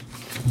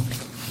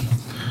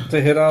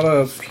 To hit out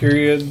a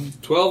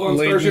period. 12 on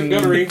Laden- Starship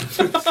Gunnery.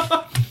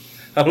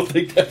 I don't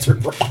think that's her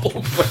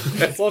problem.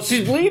 Well,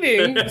 she's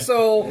bleeding,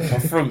 so.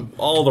 From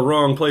all the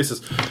wrong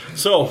places.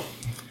 So,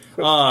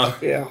 Yeah.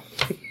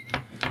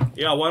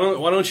 yeah, why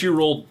don't you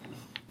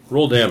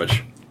roll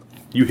damage?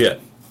 You hit.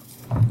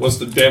 What's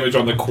the damage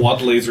on the quad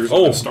lasers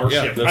Oh, on the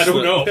Starship? yeah, I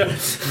don't know.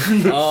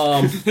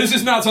 know. This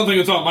is not something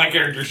that's on my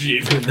character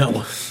sheet.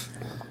 No.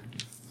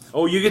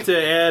 Oh, you get to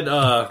add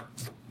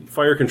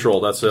fire control.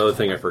 That's the other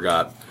thing I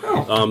forgot.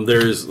 Oh.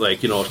 There's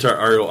like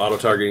auto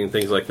targeting and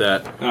things like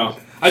that. Oh.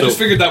 I just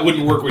figured that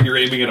wouldn't work when you're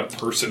aiming at a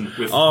person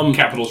with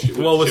capital ship.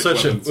 Well, with ship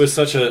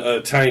such weapons.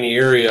 a tiny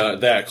area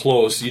that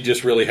close, you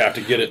just really have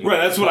to get it. Right,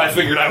 that's what I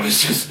figured. I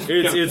was just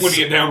It's-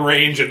 putting it down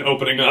range and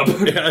opening up.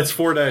 Yeah, it's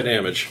 4 die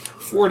damage.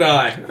 4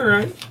 die.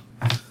 Alright.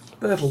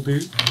 That'll do.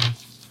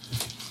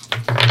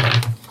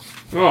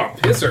 Oh,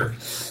 pisser.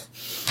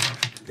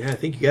 Yeah, I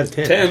think you got a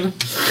 10. 10.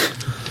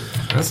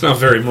 That's not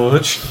very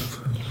much.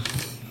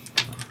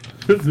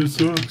 This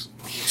sucks.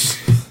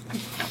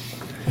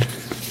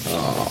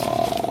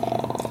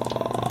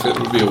 That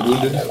would be a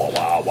wounded.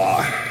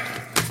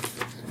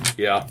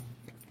 Yeah.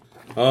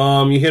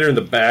 You hit her in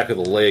the back of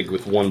the leg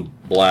with one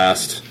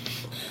blast.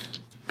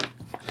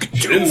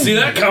 Didn't see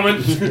that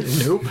coming.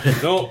 Nope.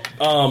 No.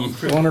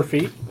 On her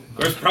feet. Of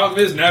course, the problem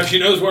is now she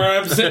knows where I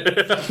have to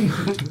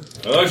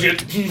sit. Oh shit!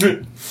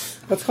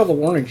 That's called a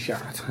warning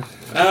shot.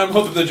 I'm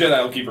hoping the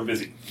Jedi will keep her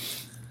busy.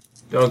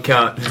 Don't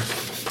count.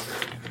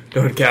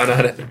 Don't count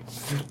on it.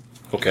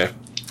 Okay.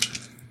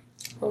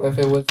 Well, if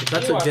it was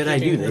That's what Jedi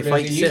do, they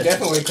fight You Sith.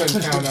 definitely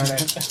couldn't count on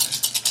it.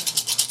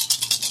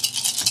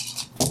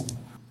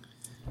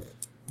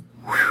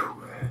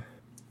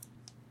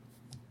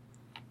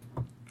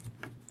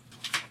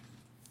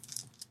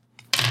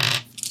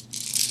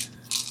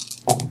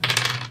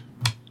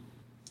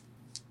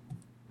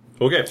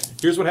 Okay,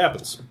 here's what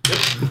happens.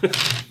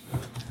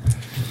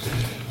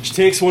 She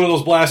takes one of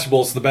those blaster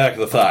bolts to the back of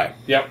the thigh.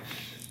 Yep.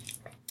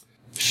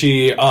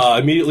 She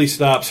immediately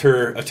stops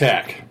her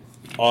attack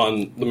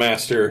on the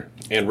Master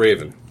and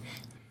Raven.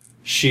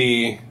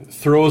 She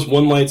throws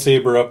one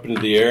lightsaber up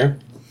into the air.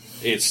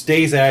 It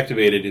stays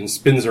activated and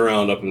spins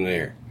around up in the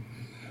air.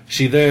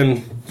 She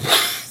then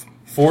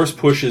force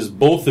pushes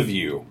both of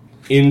you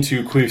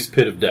into Queef's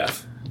Pit of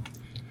Death.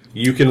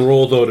 You can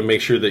roll, though, to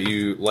make sure that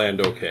you land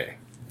okay.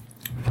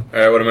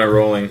 Alright, what am I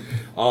rolling?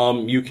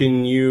 You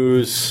can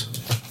use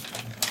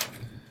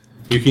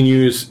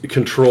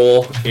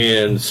control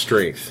and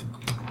strength.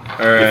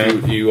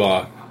 Alright. You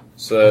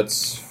So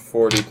that's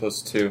 40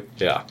 plus 2.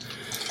 yeah.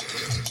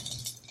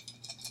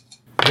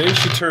 Then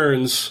she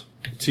turns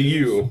to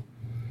you,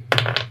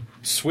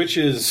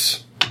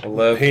 switches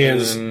 11.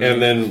 hands, and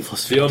then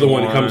the other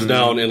one comes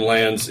down and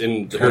lands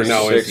in her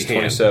now empty 26,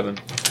 hand. 27.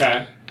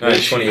 Okay. And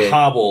Nice, she 28.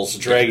 hobbles,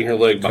 dragging her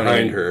leg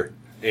behind 28. her,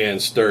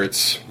 and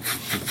starts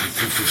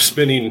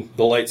spinning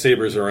the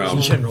lightsabers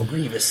around. General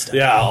Grievous stuff.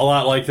 Yeah, a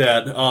lot like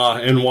that,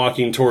 and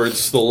walking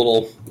towards the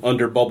little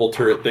under bubble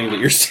turret thing that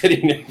you're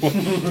sitting in.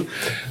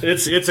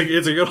 it's a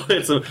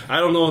good. I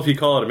don't know if you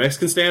call it a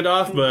Mexican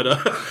standoff,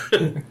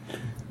 but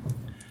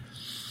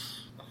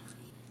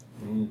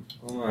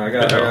I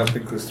gotta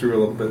think this through a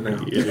little bit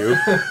now. you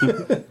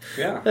do.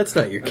 Yeah. That's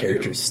not your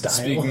character's style.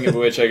 Speaking of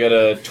which, I got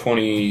a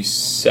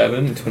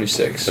 27,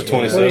 26. A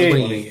 27.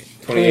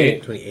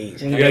 28.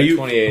 28. I Yeah, got you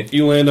 28.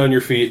 you land on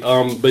your feet,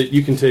 but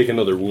you can take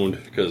another wound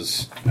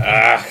because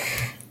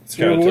it's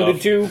kind of wounded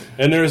tough. too.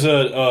 And there's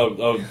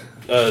a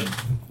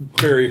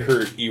very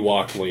hurt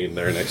Ewok laying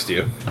there next to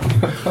you.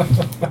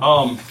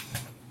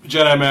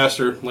 Jedi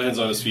Master lands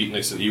on his feet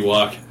next to the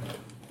Ewok,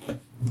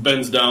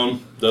 bends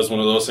down, does one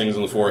of those things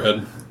on the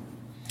forehead,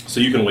 so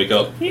you can wake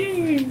up.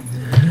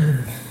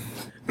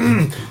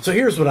 So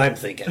here's what I'm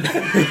thinking.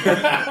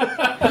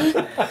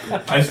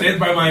 I stand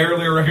by my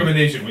earlier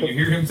recommendation. When you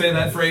hear him say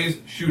that phrase,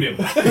 shoot him.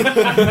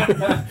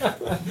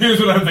 Here's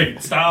what I'm thinking.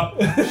 Stop.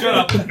 Shut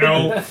up.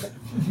 No.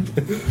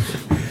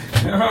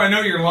 You know how I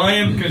know you're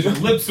lying? Because your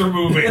lips are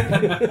moving.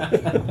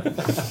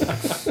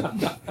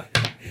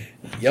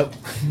 Yep.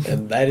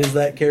 And that is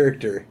that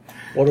character.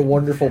 What a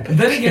wonderful picture.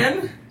 Then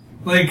again,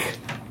 like,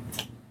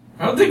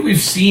 I don't think we've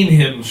seen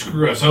him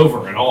screw us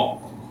over at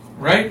all.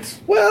 Right?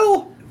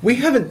 Well, we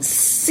haven't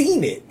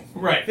seen it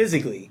Right.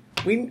 physically.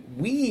 We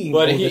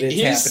But know that it's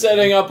he's happening.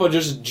 setting up a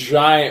just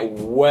giant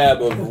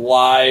web of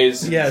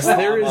lies. Yes,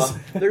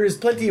 there is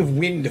plenty of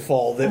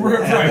windfall that will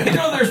Right. happen. We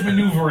know there's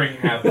maneuvering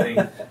happening.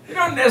 We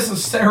don't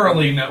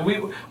necessarily know.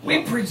 We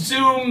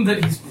presume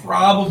that he's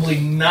probably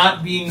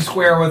not being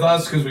square with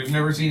us because we've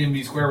never seen him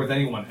be square with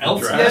anyone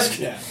else Drask?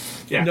 yet.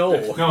 Yeah. No.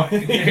 No.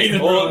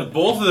 Well,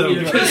 both of them.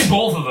 Really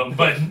both of them,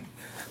 but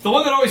the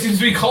one that always seems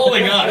to be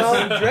calling us.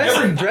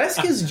 Dresk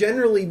has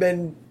generally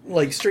been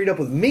like straight up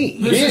with me.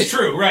 This is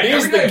true, right?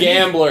 He's Every the time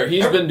gambler.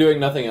 He's been doing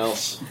nothing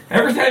else.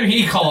 Every time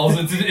he calls,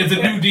 it's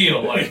a new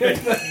deal. Like,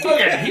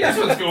 okay, here's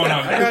what's going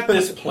on. I got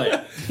this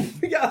plan.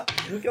 We got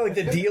like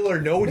the deal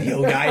or no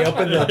deal guy up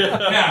in the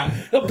Yeah.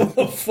 up on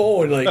the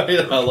phone. Like, I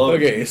love it.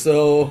 okay,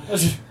 so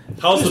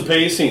How's the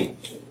pacing?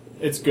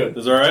 It's good.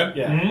 Is that right?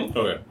 Yeah. Mhm.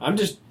 Okay. I'm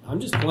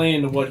just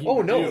playing to what he oh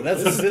would no, do.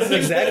 this is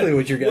exactly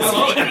what you're I getting.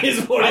 love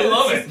it. I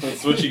love it.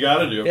 That's what you got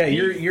to do. Yeah,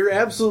 you're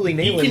absolutely He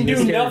nailing can this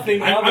do character.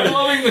 nothing I'm other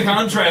loving the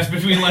contrast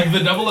between like the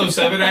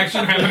 007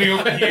 action happening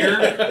over here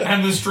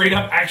and the straight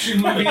up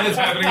action movie that's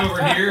happening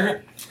over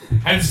here,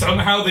 and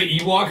somehow the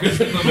Ewok is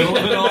in the middle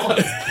of it all.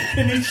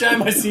 And each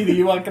time I see the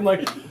Ewok, I'm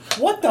like,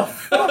 what the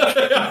fuck?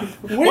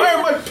 Why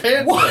are my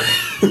pants?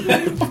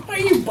 Why are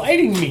you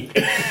biting me?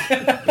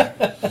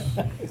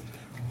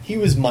 He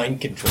was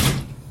mind controlled.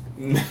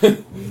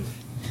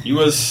 He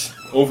was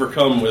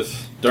overcome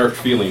with dark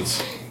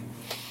feelings.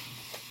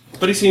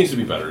 But he seems to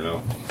be better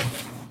now.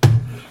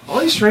 All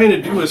he's trying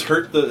to do is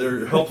help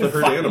the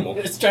hurt animal.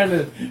 Just trying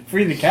to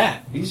free the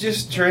cat. He's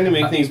just trying to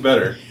make things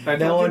better.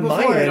 Now on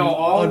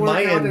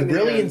my end, the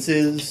brilliance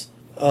is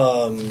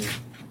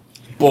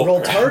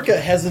Roltarka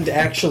hasn't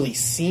actually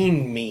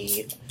seen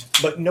me,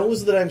 but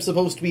knows that I'm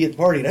supposed to be at the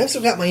party, and I've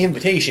still got my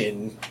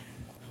invitation,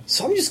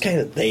 so I'm just kind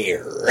of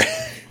there.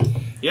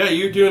 Yeah,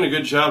 you're doing a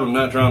good job of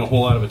not drawing a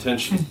whole lot of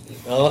attention.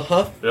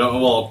 Uh-huh. Yeah,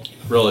 well,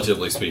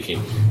 relatively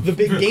speaking. The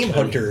big game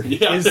hunter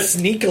Yeah. is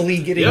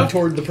sneakily getting Yep.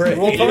 toward the prey.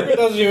 Well, Parker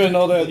doesn't even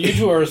know that you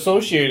two are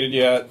associated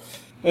yet.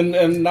 And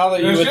now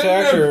that you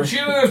attack her... She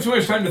doesn't have too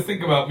much time to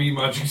think about me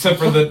much, except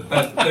for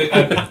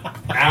that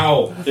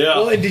ow. Yeah.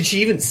 Well, and did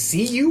she even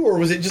see you, or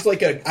was it just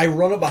like I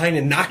run up behind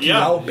and knock you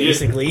Yeah, out,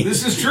 basically?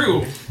 This is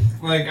true.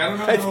 Like, I don't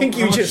know. I think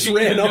you how much just she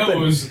ran up and-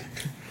 knows.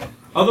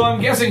 Although I'm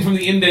guessing from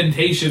the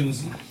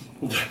indentations,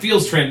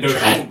 feels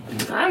Trandoshan.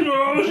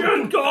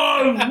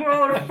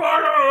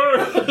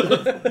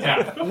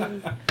 Yeah.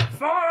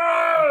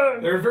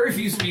 There are very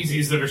few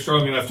species that are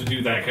strong enough to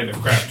do that kind of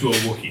crap to a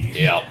Wookiee.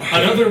 Yeah.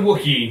 Another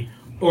Wookiee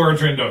or a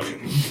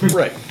Trandoshan.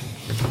 Right.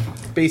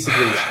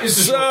 Basically. It's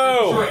a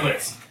So- short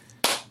list.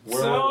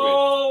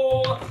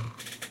 Oh,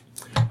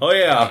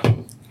 yeah.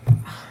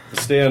 The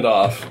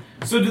standoff.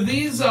 So do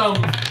these, do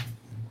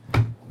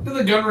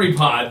the gunnery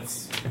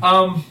pods,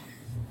 do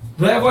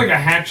they have like a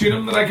hatch in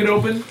them that I could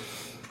open?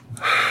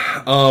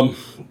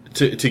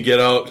 To get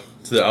out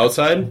to the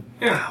outside?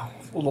 Yeah.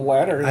 Well, the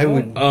ladder. I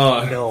would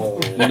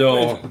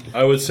No,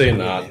 I would say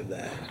not.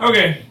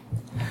 Okay.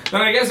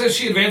 Then I guess as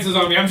she advances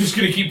on me, I'm just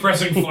gonna keep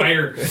pressing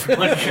fire.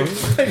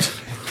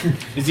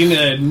 Is he in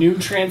a new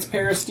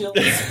transparent steel?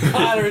 The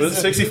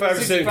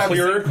 65%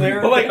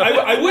 clearer. Well, like,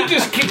 I would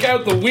just kick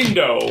out the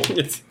window.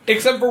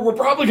 Except for we're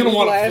probably going to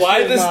want to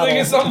fly this thing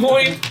at some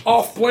point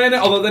off planet.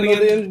 Although then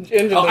again,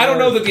 I don't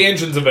know that the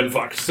engines have been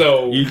fucked.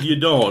 So You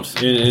don't.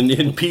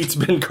 And Pete's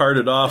been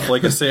carted off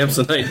like a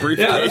Samsonite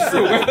briefcase. yeah, that's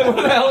true. Where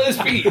the hell is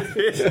Pete?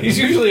 He's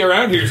usually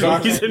around here. So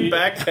He's in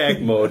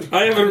backpack mode.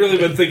 I haven't really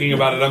been thinking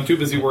about it. I'm too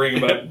busy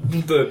worrying about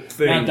the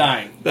thing. Not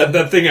dying.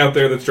 That thing out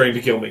there that's trying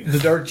to kill me. The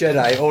Dark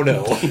Jedi. Oh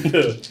no.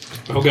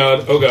 Oh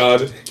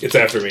god, it's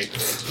after me.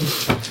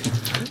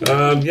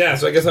 Yeah,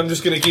 so I guess I'm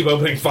just gonna keep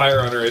opening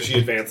fire on her as she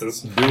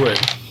advances. Do it.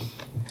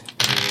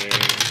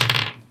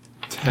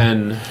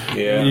 10.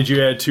 Yeah. Did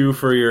you add 2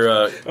 for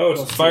your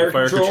It's fire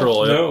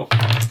control? yeah. No.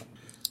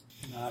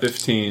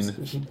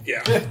 15.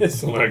 Yeah.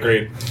 Still not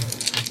great.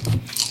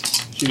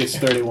 She gets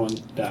 31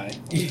 die.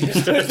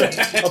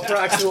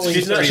 Approximately.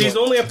 She's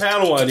only a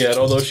Padawan yet,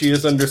 although she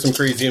is under some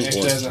crazy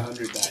Actually has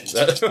influence. 100 dies.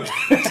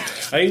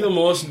 I think the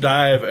most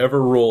die I've ever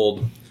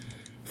rolled,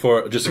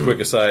 for just a quick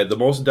aside, the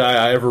most die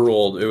I ever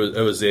rolled, it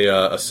was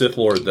a Sith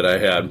Lord that I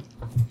had.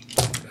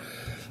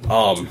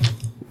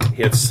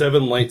 He had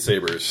 7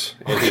 lightsabers,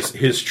 and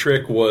his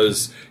trick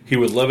was he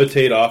would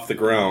levitate off the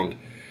ground,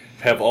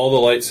 have all the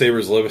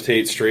lightsabers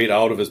levitate straight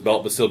out of his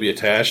belt but still be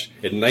attached,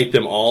 ignite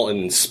them all,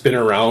 and spin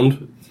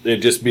around.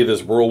 It'd just be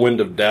this whirlwind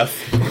of death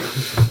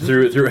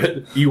through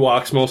it.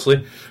 Ewoks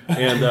mostly,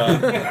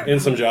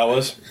 and some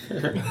Jawas.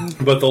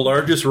 But the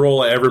largest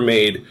roll I ever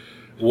made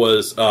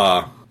was,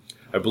 I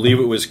believe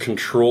it was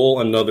control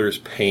another's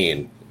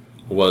pain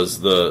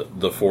was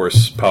the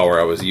force power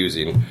I was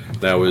using.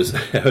 And I was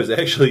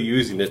actually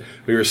using it.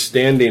 We were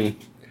standing.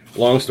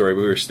 Long story.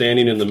 We were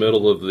standing in the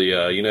middle of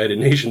the United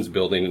Nations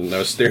building, and I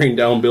was staring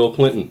down Bill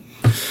Clinton.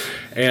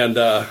 And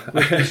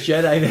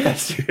Jedi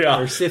Master. Yeah,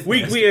 Or Sith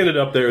we ended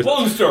up there.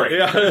 Long story.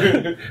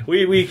 Yeah,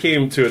 we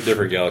came to a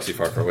different galaxy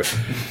far away,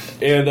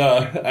 and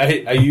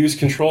I used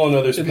control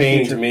another's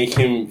pain to make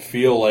him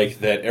feel like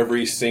that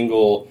every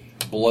single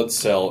blood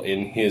cell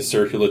in his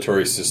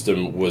circulatory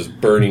system was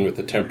burning with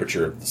the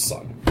temperature of the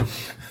sun.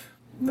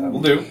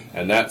 That'll do.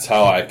 And that's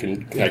how I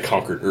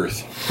conquered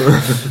Earth.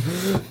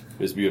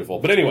 It was beautiful.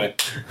 But anyway.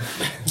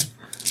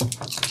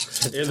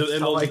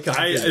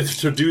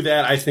 To do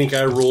that, I think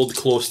I rolled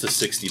close to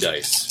 60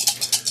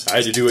 dice. I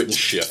had to do it in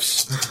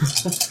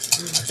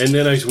shifts. And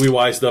then we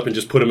wised up and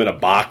just put them in a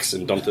box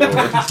and dumped it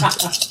over.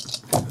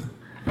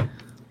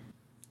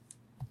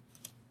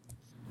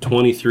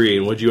 23,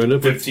 and what'd you end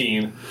up with?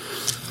 15.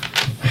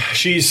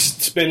 She's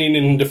spinning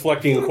and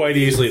deflecting quite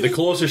easily. The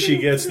closer she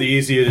gets, the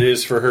easier it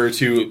is for her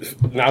to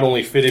not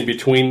only fit in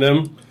between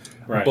them,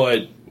 Right.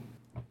 but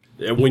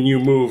when you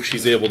move,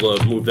 she's able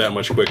to move that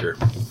much quicker.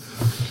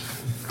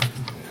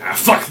 Ah,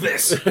 fuck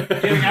this!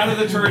 Getting out of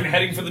the turret and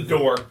heading for the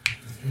door.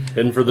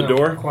 Heading for the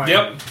door? Quiet.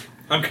 Yep.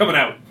 I'm coming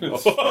out.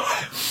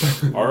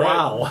 All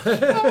right.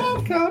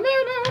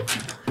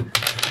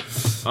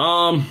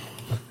 Wow.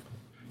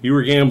 You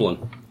were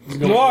gambling.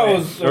 No, I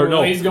was. Or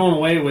no. He's going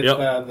away with Yep.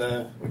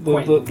 the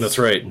the- That's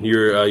right.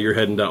 You're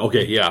heading down.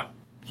 Okay, yeah.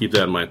 Keep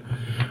that in mind.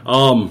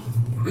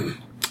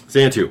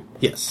 Xantu,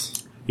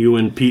 Yes. you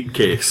and Pete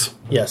Case.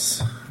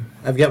 Yes.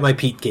 I've got my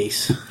Pete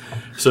case.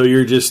 So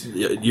you're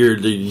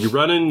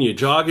running, you're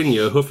jogging,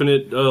 you're hoofing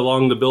it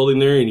along the building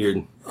there, and you're.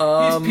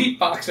 He's Pete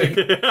boxing.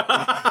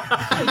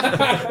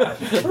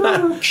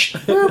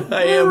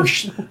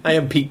 I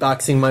am Pete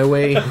boxing my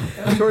way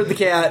toward the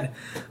cat.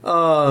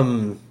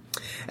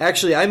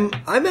 Actually, I'm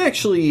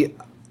actually.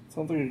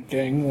 Sounds like a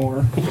gang war.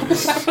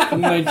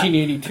 In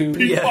 1982.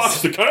 Yes.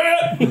 Box the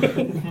cat.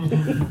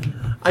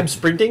 I'm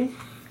sprinting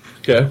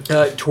Okay.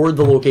 toward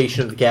the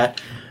location of the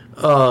cat.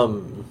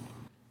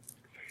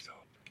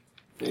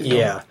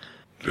 Yeah.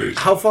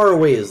 How far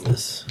away is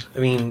this? I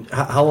mean,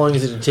 how long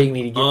is it to take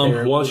me to get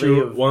there? Why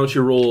don't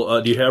you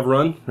roll? Do you have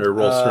run or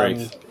roll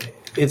strength?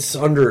 It's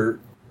under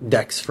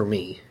Dex for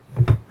me.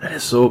 That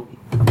is so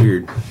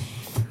weird.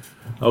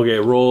 Okay,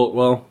 roll.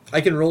 Well,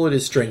 I can roll it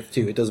as strength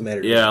too. It doesn't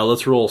matter. yeah,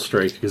 let's roll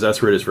strength because that's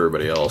where it is for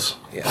everybody else.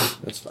 Yeah,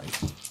 that's fine.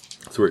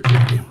 That's where it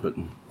could be. But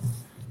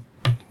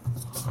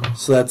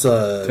So that's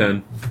a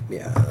 10.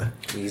 Yeah,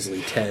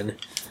 easily 10.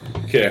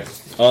 okay.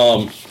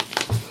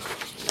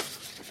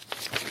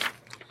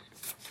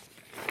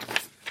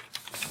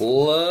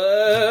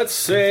 Let's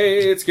say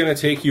it's going to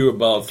take you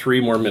about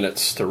 3 more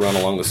minutes to run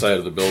along the side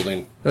of the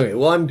building Okay,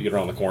 well to get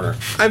around the corner.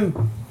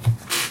 I'm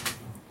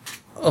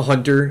a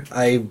hunter.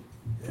 I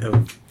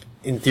am,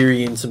 in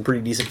theory, in some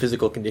pretty decent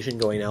physical condition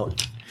going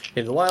out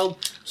in the wild.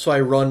 So I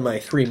run my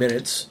 3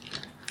 minutes,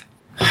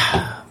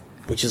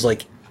 which is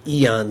like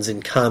eons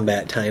in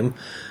combat time.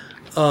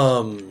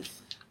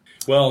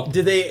 Well,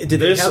 Did they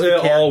this have the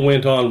cat? all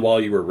went on while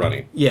you were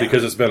running. Yeah.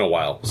 Because it's been a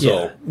while. So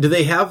Yeah. Do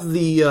they have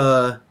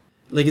the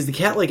is the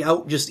cat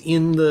out just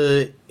in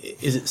the?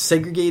 Is it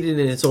segregated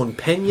in its own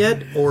pen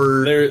yet,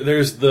 or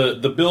there's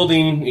the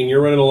building, and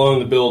you're running along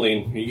the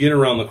building. You get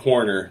around the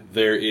corner.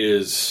 There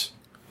is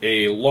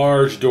a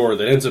large door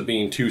that ends up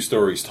being 2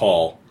 stories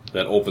tall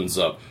that opens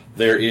up.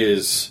 There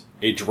is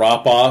a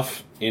drop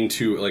off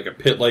into like a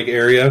pit like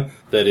area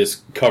that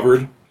is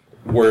covered,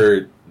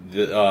 where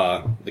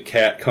the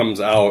cat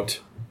comes out,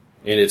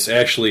 and it's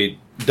actually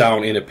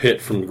down in a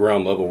pit from the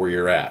ground level where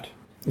you're at.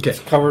 okay?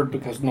 Covered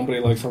because nobody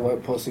likes a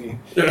wet pussy.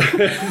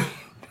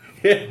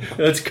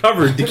 It's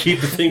covered to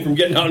keep the thing from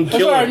getting out and That's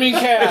killing. right, I mean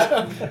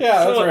cat.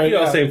 Yeah, that's right.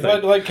 Yeah. Same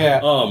thing. Like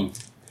cat.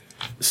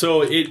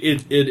 So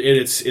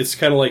it's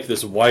kind of like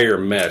this wire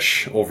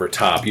mesh over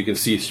top. You can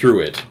see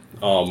through it.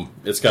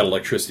 It's got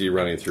electricity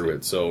running through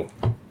it, so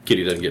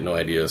Kitty doesn't get no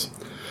ideas.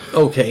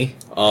 Okay.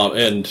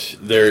 And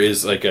there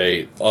is like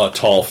a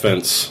tall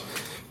fence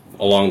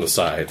along the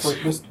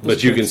sides,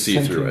 but you can see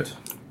through it.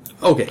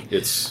 Okay.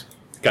 It's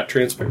got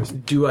transparency.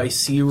 Do I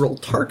see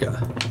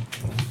Roltarka?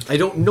 I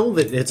don't know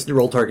that it's the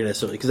Roltarka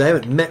necessarily because I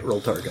haven't met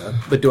Roltarka.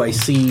 But do I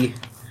see?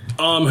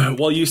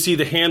 Well, you see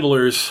the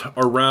handlers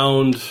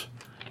around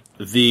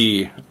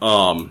the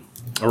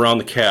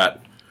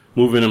cat,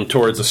 moving them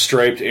towards a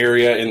striped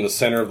area in the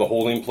center of the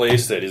holding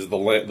place that is the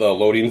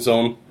loading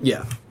zone.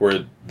 Yeah.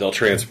 Where they'll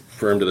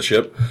transfer him to the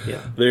ship. Yeah.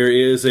 There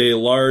is a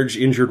large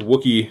injured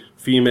Wookiee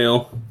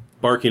female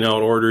barking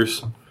out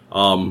orders,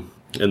 and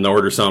the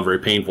orders sound very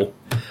painful.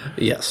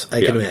 Yes,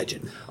 I can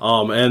imagine.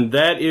 And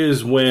that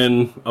is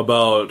when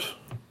about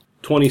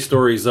 20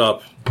 stories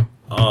up,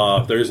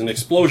 there's an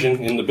explosion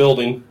in the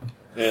building,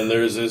 and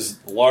there's this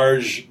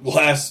large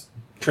glass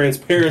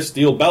transparent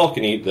steel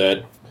balcony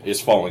that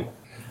is falling.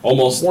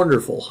 Almost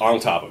Wonderful. on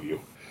top of you.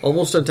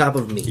 Almost on top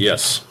of me.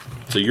 Yes.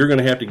 So you're going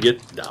to have to get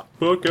the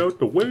fuck out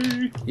the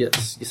way.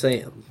 Yes, I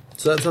am.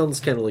 So that sounds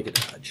kind of like a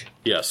dodge.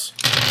 Yes.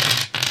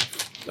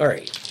 All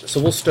right,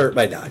 so we'll start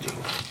by dodging.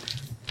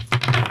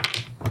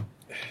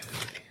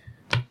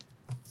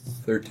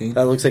 13.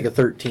 That looks like a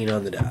 13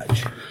 on the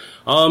dodge.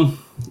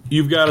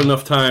 You've got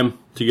enough time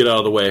to get out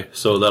of the way,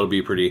 so that'll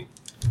be pretty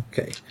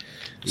Okay.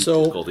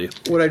 So difficulty.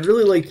 what I'd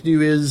really like to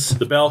do is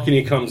The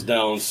balcony comes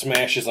down,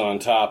 smashes on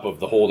top of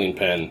the holding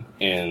pen,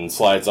 and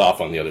slides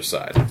off on the other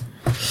side.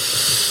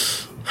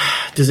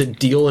 does it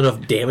deal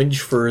enough damage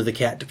for the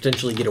cat to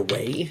potentially get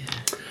away?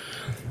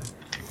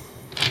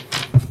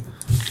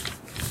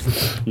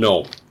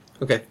 No.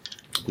 Okay.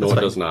 No, That's it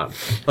fine. does not.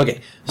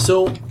 Okay.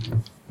 So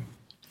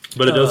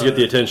But it does get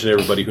the attention of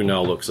everybody who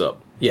now looks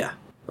up. yeah,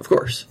 of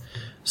course.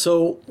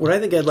 So what I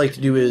think I'd like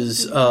to do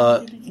is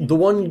the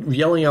one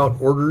yelling out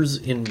orders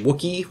in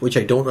Wookiee, which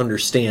I don't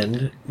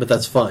understand, but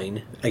that's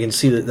fine. I can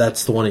see that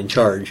that's the one in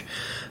charge.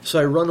 So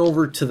I run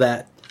over to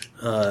that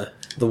the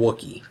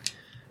Wookiee,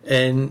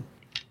 and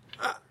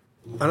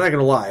I'm not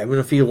gonna lie, I'm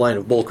gonna feed a line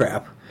of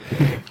bullcrap.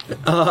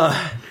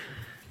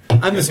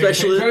 I'm the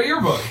specialist. Take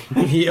your book.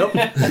 Yep,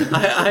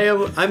 I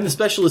am. I'm the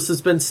specialist that's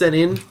been sent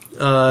in.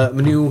 I'm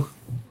a new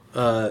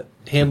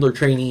handler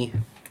trainee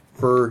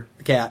for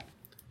the cat.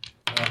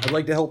 I'd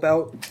like to help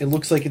out. It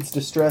looks like it's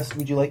distressed.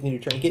 Would you like me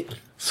to trank it?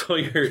 So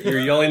you're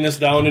yelling this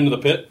down into the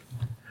pit?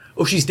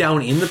 Oh, she's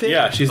down in the pit?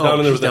 Yeah, she's down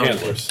in there with the down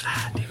handlers.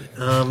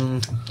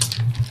 in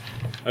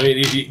I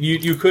mean,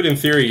 you could, in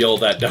theory, yell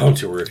that down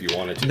to her if you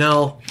wanted to.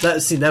 No,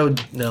 that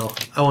would no.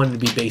 I wanted to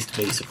be base to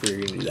base if we were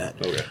going to do that.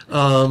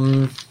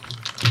 Okay.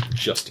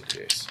 Just in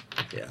case.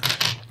 Yeah.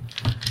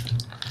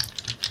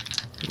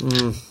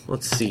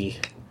 Let's see.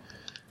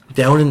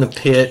 Down in the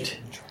pit.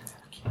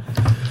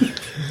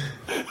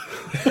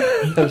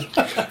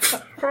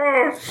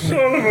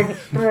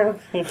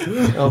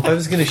 Oh, if I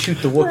was going to shoot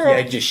the Wookiee,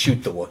 I'd just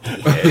shoot the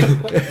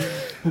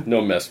Wookiee.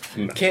 No mess.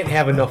 Can't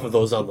have enough of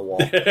those on the wall.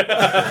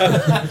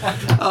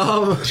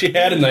 She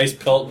had a nice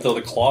pelt until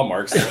the claw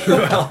marks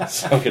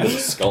sunk into the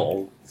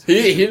skull.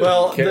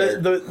 Well,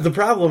 the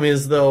problem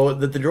is, though,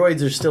 that the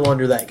droids are still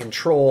under that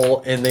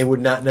control, and they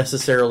would not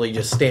necessarily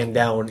just stand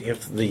down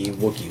if the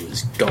Wookiee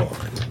was gone.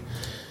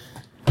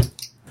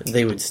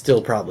 They would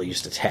still probably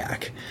just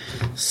attack.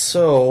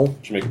 So,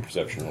 Should make a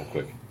perception real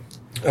quick.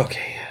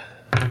 okay.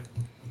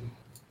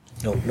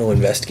 No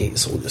investigate,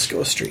 so we'll just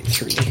go straight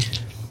 3.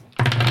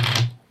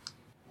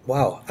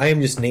 Wow, I am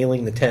just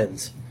nailing the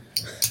 10s.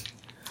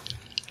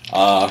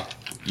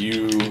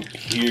 You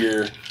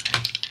hear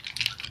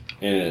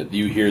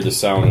the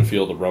sound and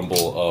feel the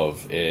rumble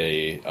of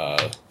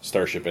a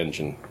starship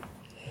engine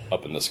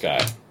up in the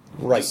sky.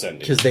 Right, Descending.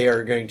 because they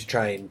are going to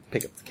try and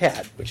pick up the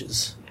cat, which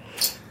is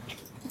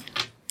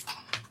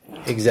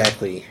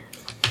exactly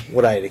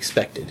what I had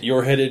expected.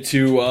 You're headed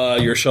to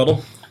your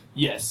shuttle,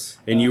 Yes.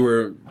 and you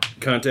were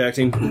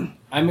contacting.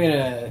 I'm going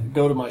to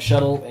go to my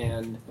shuttle,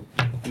 and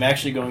I'm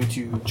actually going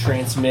to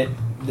transmit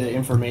the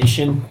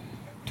information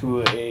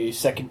to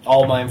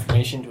all my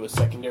information to a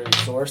secondary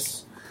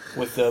source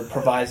with the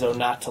proviso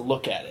not to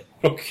look at it.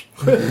 Okay.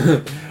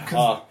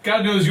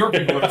 God knows your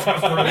people are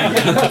tough for me.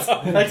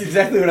 That's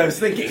exactly what I was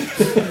thinking.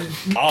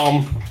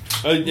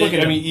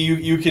 I mean,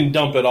 you can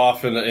dump it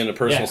off in a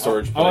personal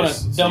storage place. I want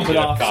to dump you it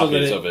can have off so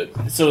that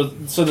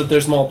copies so that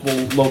there's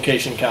multiple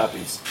location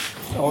copies.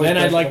 Then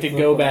I'd like to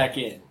go back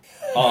in.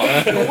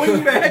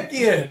 Going back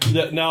in.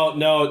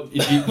 Now,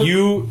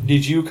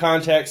 did you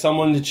contact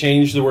someone to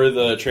change where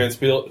the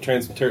transparent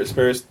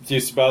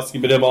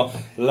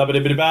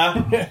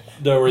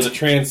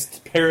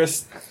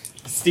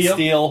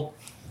steel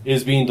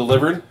is being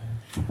delivered?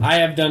 I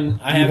have done. You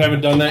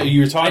haven't done that.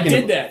 You were talking.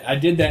 I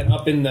did that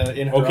up in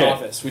her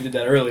office. We did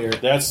that earlier.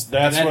 That's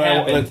that what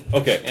happened.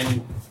 Okay.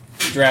 And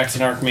Drax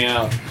narked me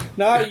out.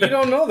 No, you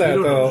don't know that,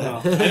 though.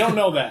 No, I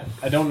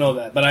don't know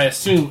that. But I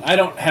assume I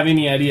don't have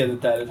any idea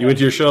that. You went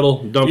to your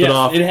shuttle, dumped it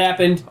off. It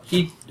happened.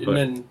 And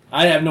then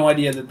I have no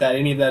idea that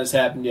any of that has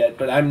happened yet.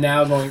 But I'm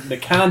now going the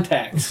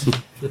contacts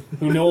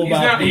who know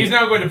about. He's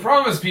now going to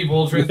promise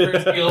people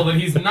transparent steel that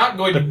he's not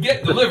going to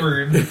get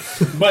delivered.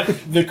 But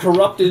the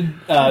corrupted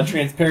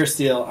transparent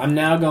steel, I'm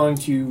now going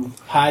to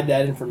hide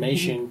that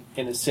information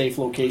in a safe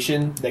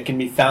location that can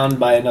be found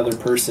by another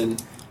person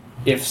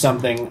if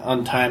something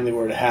untimely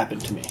were to happen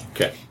to me.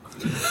 Okay.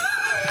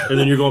 And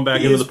then you're going back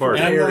into the party.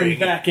 And I'm going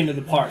back into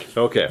the party.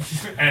 Okay.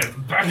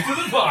 And back to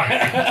the party.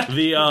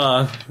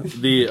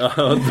 The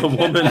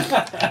woman,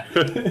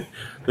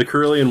 the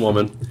Carillion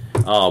woman,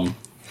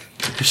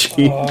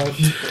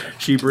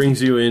 she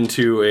brings you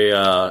into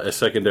a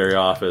secondary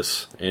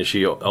office, and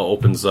she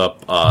opens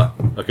up a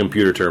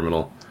computer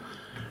terminal,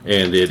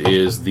 and it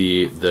is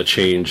the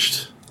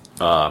changed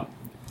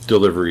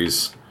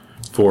deliveries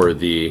for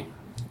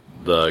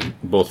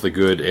both the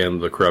good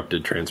and the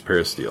corrupted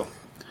transparent steel,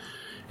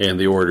 and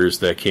the orders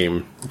that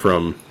came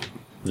from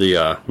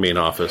the main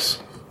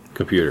office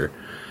computer.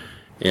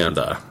 And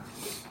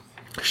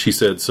she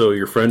said, "So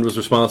your friend was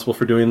responsible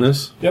for doing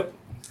this?" Yep.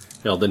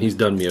 Well, then he's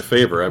done me a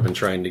favor. I've been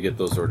trying to get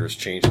those orders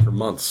changed for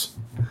months.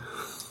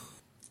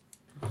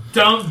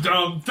 Dum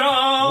dum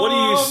dum. What do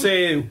you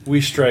say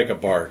we strike a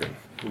bargain?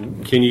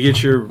 Can you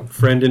get your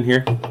friend in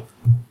here?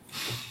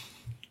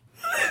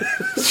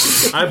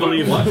 I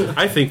believe.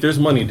 I think there's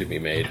money to be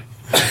made.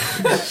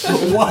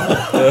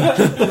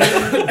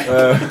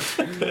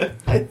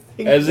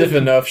 As if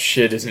enough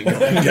shit isn't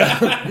going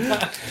down.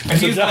 And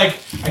he's like,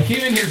 I came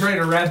in here trying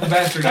to rat the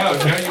bastard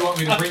out. Now you want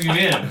me to bring him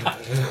in?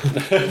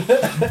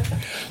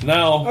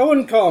 Now, I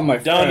wouldn't call him my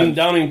friend.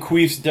 down in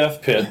Queef's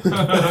death pit,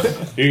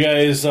 you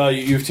guys,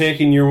 you've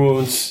taken your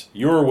wounds.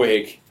 You're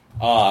awake.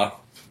 I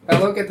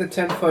look at the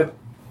 10-foot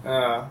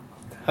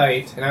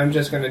height, and I'm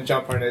just going to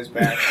jump on his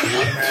back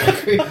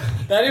automatically.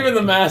 Not even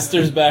the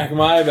master's back,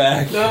 my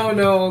back.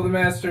 No, the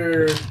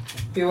master,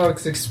 he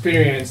looks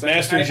experienced.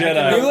 Master I Jedi.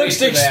 can He looks relate to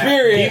that.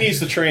 experienced. He needs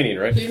the training,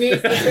 right? He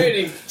needs the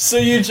training. So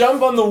you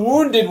jump on the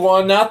wounded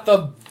one, not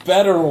the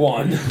better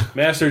one.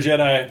 Master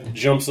Jedi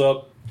jumps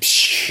up,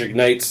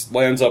 ignites,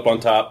 lands up on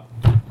top,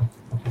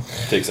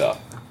 takes off.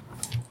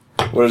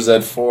 What is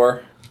that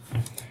for?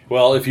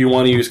 Well, if you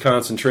want to use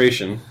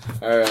concentration,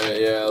 Alright,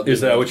 yeah. I'll do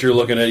is that what you're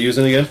looking at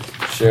using again?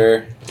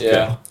 Sure,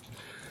 yeah.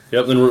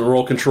 Yep, then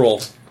roll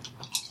control.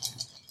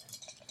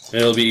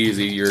 And it'll be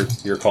easy.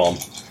 You're calm.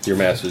 Your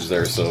master's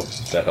there, so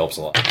that helps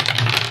a lot.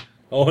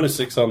 Oh, and a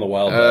 6 on the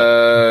wild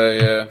die.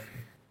 Yeah.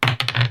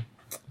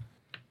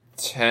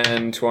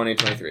 10, 20,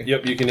 23.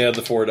 Yep, you can add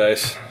the 4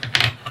 dice.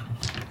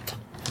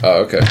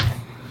 Oh, okay.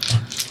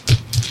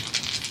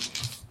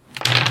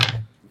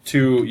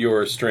 To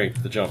your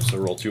strength, the jump, so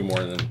roll 2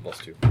 more and then plus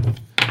 2.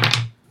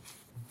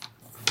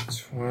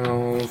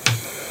 12,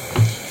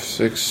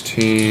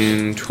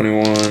 16,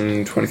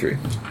 21, 23.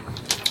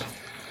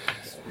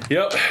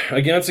 Yep,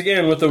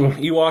 again, with the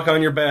Ewok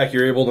on your back,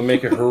 you're able to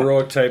make a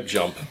heroic type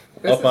jump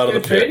up out of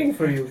the Good pit. training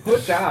for you.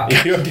 Good job.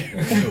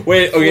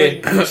 Wait, okay.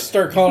 Just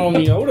start calling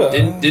him Yoda.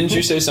 Didn't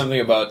you say something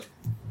about,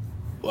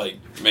 like,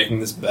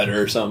 making this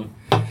better or something?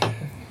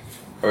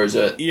 Or is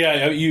it...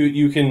 Yeah,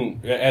 you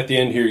can, at the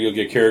end here, you'll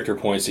get character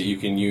points that you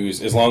can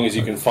use, as long as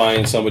you can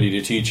find somebody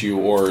to teach you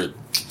or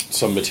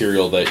some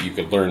material that you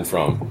could learn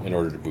from in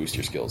order to boost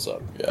your skills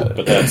up. Got it.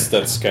 But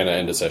that's kind of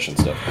end of session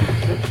stuff.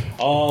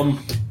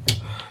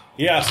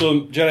 Yeah,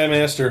 so Jedi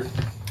Master,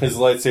 his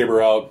lightsaber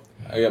out.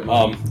 I got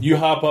mine. You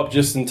hop up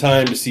just in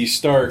time to see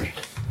Stark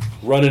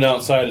running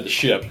outside of the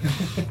ship.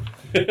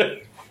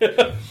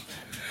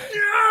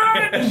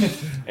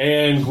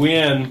 And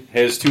Gwen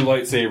has 2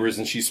 lightsabers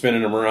and she's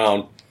spinning them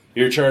around.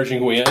 You're charging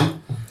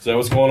Gwen? Is that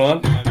what's going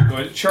on? I'm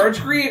going to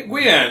charge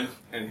Gwen,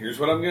 and here's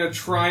what I'm going to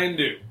try and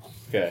do.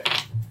 Okay.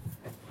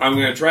 I'm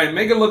going to try and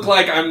make it look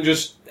like I'm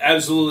just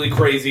absolutely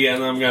crazy,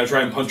 and I'm going to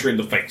try and punch her in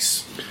the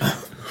face.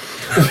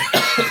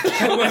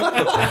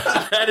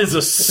 That is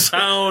a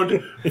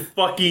sound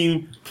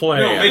fucking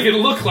plan. No, make it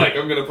look like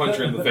I'm going to punch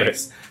her in the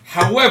face.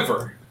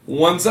 However,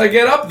 once I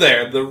get up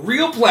there, the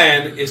real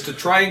plan is to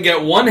try and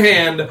get one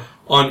hand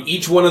on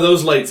each one of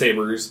those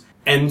lightsabers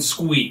and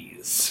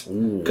squeeze.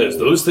 Because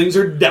those things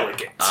are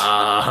delicate. Okay.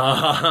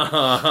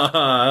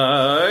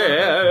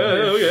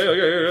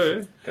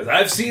 Because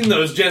I've seen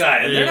those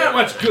Jedi, and they're not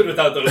much good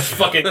without those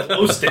fucking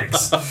glow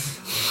sticks.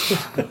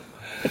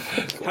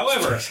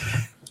 However,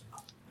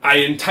 I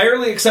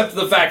entirely accept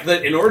the fact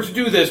that in order to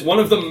do this, one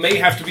of them may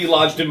have to be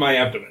lodged in my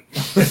abdomen.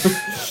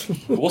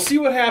 We'll see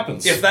what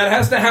happens. If that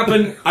has to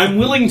happen, I'm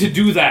willing to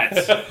do that.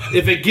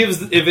 if it gives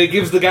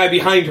the guy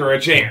behind her a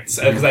chance,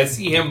 because I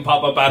see him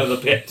pop up out of the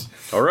pit.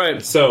 All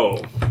right. So,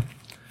 what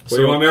do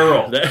you want me to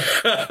roll?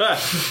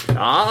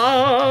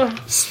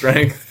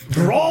 Strength.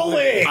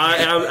 Brawling!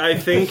 I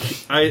think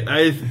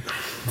I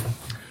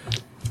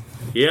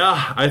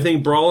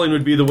think brawling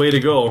would be the way to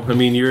go. I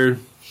mean, you're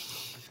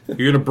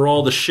gonna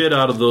brawl the shit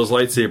out of those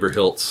lightsaber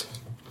hilts.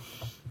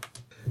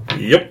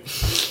 Yep.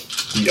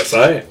 Yes,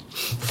 I am.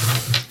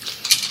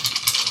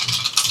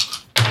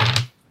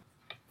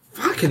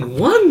 Fucking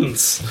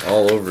ones!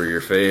 All over your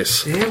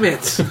face. Damn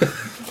it.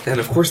 And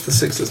of course the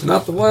 6 is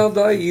not the wild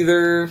die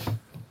either.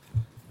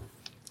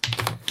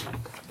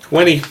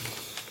 20.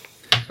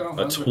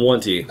 A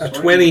 20. A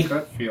 20.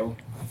 Gut feel.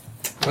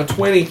 A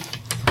 20.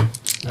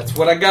 That's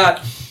what I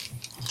got.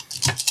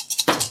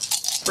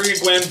 Bring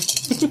it, Gwen.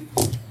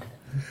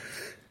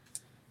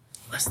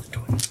 Less than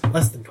 20.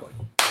 Less than 20.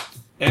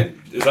 And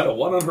is that a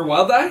 1 on her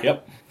wild die?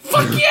 Yep.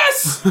 Fuck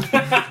yes!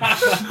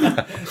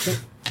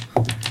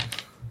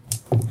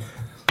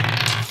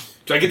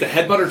 Do I get the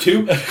headbutter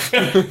too?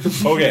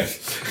 Okay.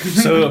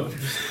 So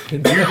you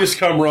just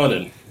come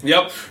running.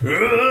 Yep.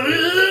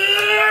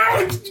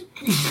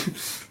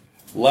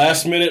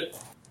 Last minute,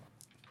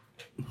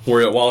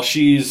 while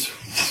she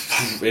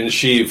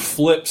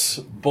flips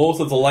both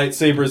of the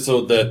lightsabers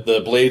so that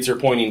the blades are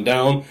pointing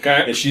down,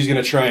 Okay. and she's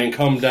gonna try and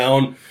come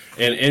down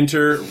and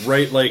enter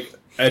right like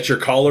at your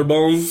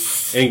collarbone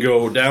and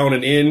go down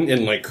and in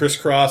and like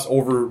crisscross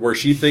over where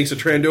she thinks a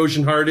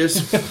Trandoshan heart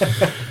is.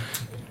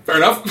 Fair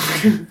enough.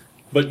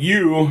 But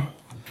you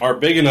are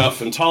big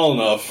enough and tall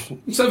enough,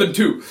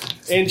 7'2".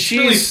 and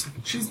she's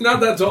She's not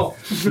that tall.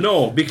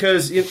 no,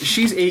 because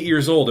she's 8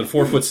 years old and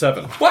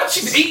 4'7". What?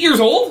 She's 8 years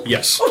old?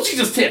 Yes. Oh, she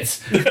just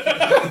tits.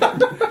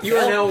 You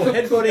are now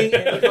headbutting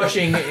and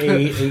crushing a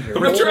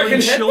 8-year-old. I'm sure I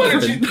can headbutt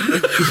her.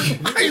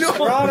 I know.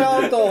 Brought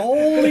out the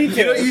holy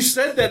You know, you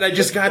said that, and I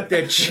just got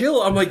that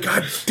chill. I'm like,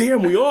 God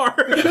damn, we are.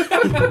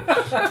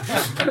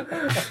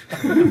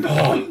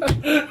 Oh,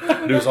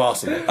 it was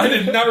awesome. I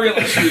did not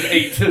realize she was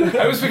 8.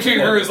 I was picturing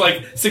her as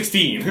like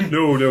 16.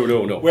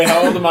 No. Wait,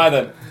 how old am I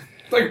then?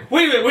 Like,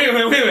 wait a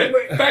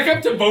minute. Back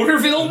up to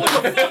Bonerville?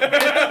 What the fuck?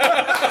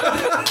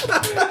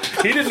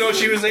 He didn't know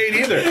she was 8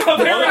 either.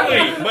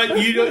 Apparently.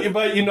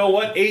 But you know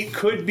what? 8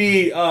 could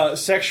be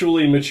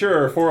sexually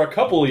mature for a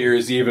couple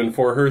years, even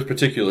for her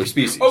particular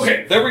species.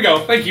 Okay, there we go.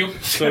 Thank you.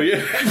 So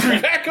yeah,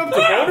 back up to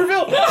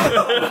Bonerville.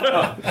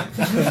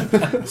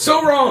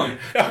 So wrong.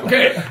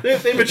 Okay.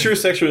 They mature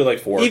sexually like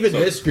 4. Even so.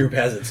 this group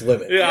has its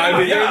limit. Yeah, I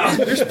mean, Yeah.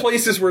 there's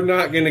places we're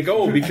not going to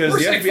go because We're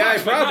the 6'5",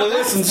 FBI but probably not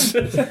listens.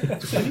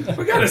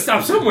 We gotta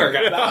stop somewhere,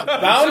 guys.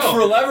 Bound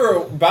for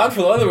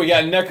leather, we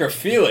got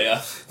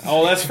necrophilia.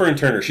 Oh, that's Fern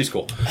Turner. She's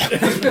cool. Hey,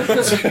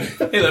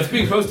 that's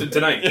being posted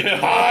tonight.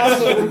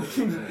 Awesome.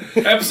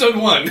 Episode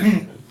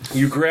 1.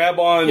 You grab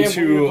Can't believe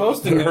onto you're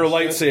posting her that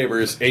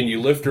lightsabers and you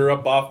lift her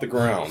up off the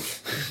ground.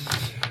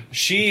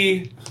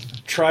 She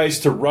tries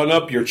to run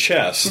up your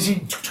chest,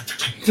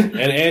 and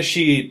as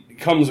she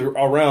comes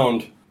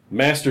around,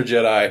 Master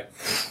Jedi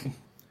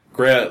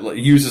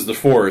uses the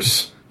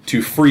Force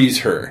to freeze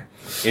her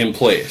in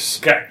place.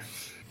 Okay.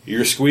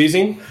 You're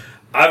squeezing.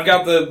 I've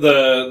got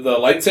the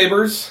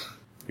lightsabers.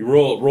 You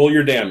roll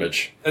your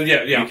damage.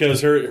 Yeah.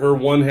 Because her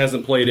one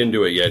hasn't played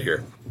into it yet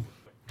here.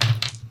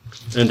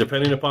 And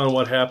depending upon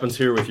what happens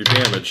here with your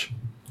damage,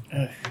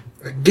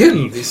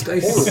 Again, these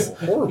dice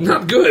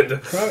not good.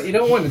 Well, you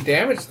don't want to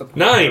damage the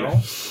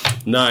 9.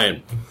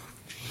 9.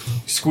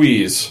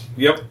 Squeeze.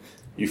 Yep.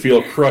 You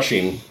feel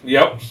crushing.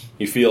 Yep.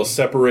 You feel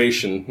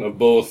separation of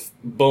both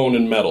bone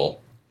and metal.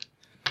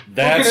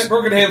 That's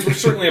Broken hands were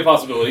certainly a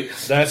possibility.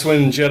 that's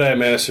when Jedi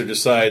Master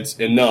decides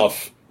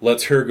enough,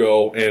 lets her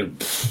go,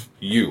 and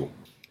you.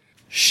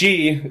 Are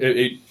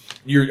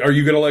you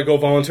going to let go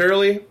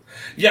voluntarily?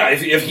 Yeah,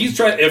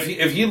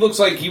 if he looks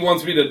like he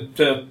wants me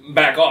to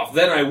back off,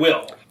 then I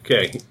will.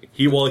 Okay.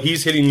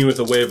 He's hitting you with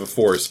a wave of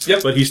force,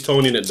 Yep. but he's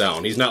toning it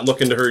down. He's not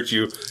looking to hurt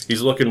you.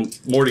 He's looking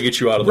more to get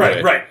you out of the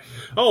way. Right.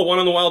 Oh, 1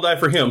 on the wild die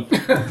for him.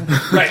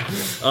 Right.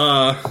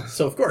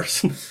 So, of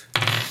course.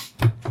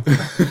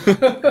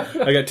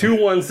 I got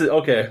 2 ones.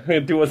 Okay. I'm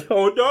gonna do one.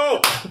 Oh,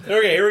 no.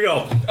 Okay, here we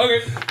go.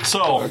 Okay.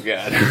 So,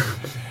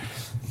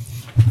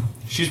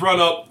 she's run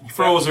up,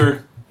 froze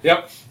her,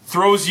 Yep.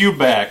 throws you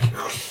back.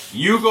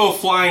 You go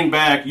flying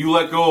back. You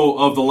let go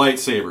of the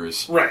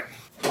lightsabers. Right.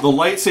 The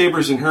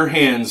lightsabers in her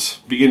hands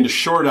begin to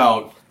short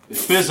out,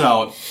 fizz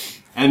out,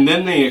 and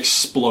then they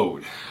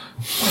explode,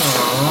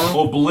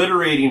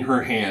 obliterating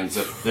her hands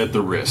at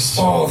the wrists.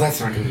 Oh,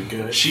 that's not going to be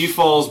good. She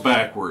falls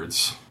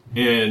backwards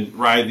and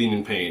writhing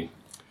in pain.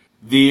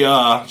 The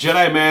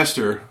Jedi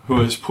Master, who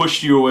has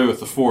pushed you away with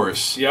the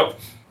Force, Yep.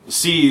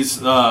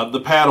 sees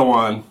the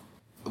Padawan,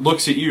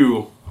 looks at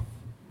you,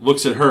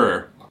 looks at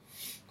her.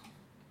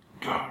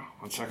 God,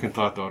 on second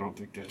thought, though, I don't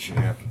think that should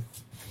happen.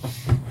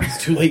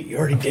 It's too late. You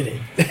already did it.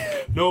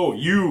 No,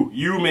 you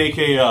make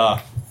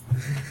a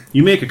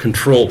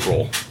control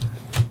roll.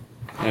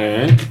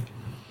 Alright.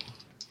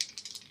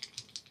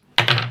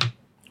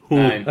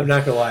 9. I'm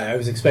not gonna lie, I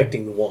was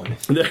expecting the 1.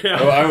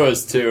 Oh, I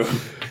was too.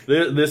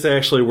 This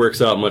actually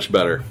works out much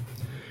better.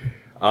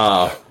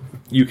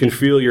 You can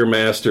feel your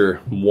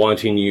master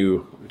wanting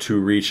you to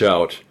reach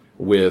out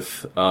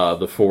with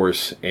the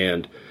Force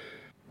and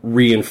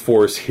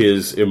reinforce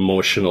his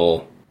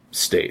emotional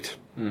state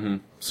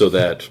so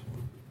that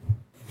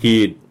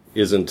he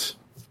isn't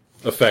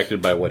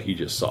affected by what he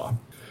just saw.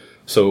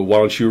 So why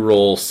don't you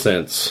roll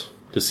Sense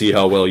to see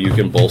how well you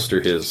can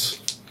bolster his...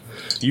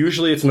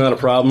 Usually it's not a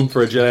problem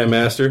for a Jedi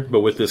Master,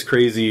 but with this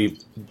crazy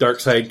dark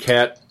side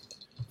cat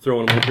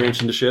throwing a wrench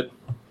into shit.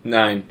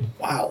 9.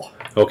 Wow.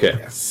 Okay.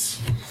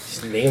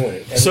 Just nailing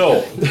it.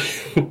 So,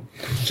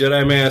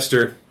 Jedi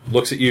Master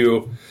looks at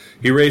you.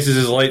 He raises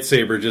his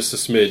lightsaber just a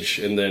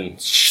smidge and then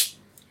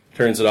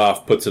turns it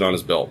off, puts it on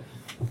his belt.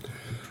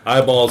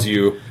 Eyeballs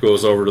you,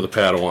 goes over to the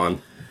Padawan.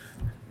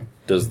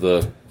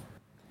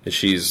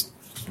 She's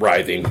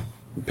writhing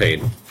in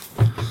pain.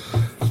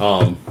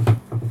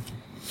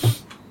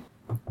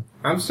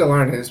 I'm still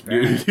on his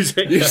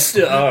back. You're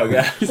still. Oh,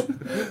 God.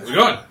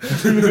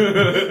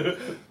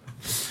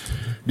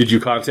 Did you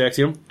contact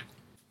him?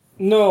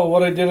 No,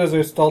 what I did is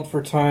I stalled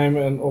for time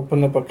and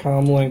opened up a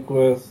comm link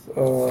with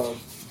Raul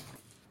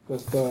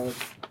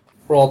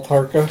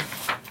Tarka,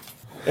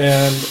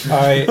 and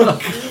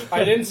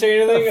I didn't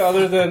say anything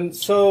other than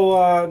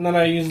and then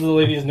I used the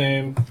lady's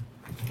name.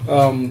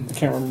 I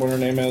can't remember what her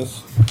name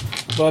is,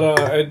 but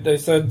I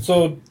said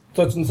such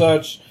and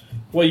such.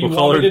 What you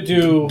want me to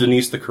do,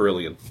 Denise the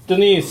Carillion.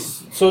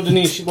 Denise,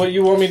 what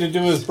you want me to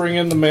do is bring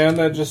in the man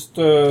that just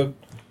tried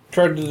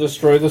to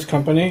destroy this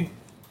company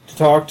to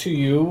talk to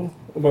you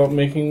about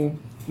making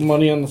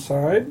money on the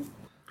side.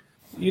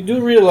 You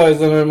do realize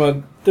that I'm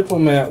a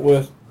diplomat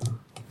with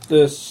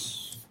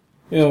this,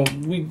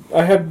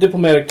 I have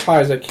diplomatic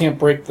ties, I can't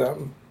break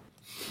them,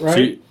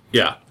 right?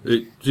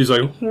 She's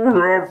like,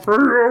 more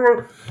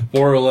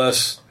or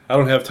less, I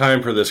don't have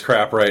time for this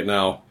crap right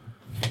now.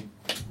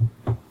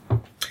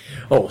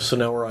 Oh, so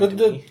now we're on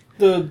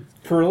the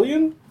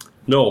Carillion?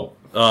 No,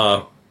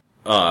 Raul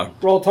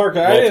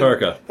Tarka.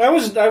 Tarka.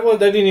 I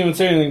didn't even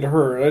say anything to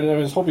her. I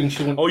was hoping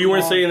she wouldn't. Oh, you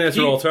weren't saying that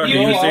to Raul Tarka.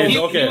 You were saying,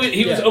 okay.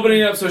 He was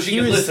opening it up so she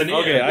could listen in.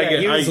 Okay, I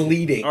get he was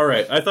leading. All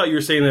right, I thought you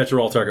were saying that to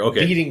Raul Tarka.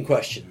 Okay. Leading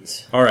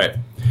questions. All right.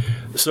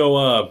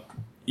 So,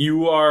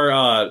 you are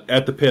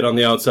at the pit on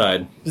the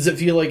outside. Does it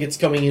feel like it's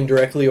coming in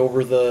directly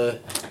over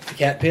the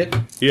cat pit?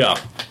 Yeah.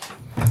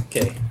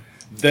 Okay.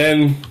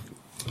 Then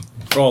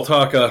Raul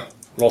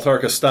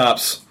Tarka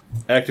stops,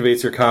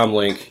 activates her comm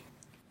link,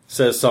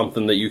 says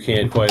something that you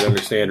can't quite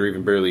understand or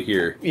even barely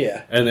hear.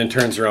 Yeah. And then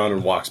turns around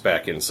and walks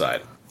back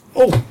inside.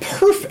 Oh,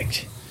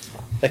 perfect.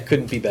 That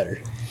couldn't be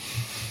better.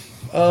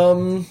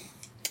 But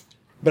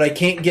I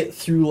can't get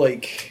through,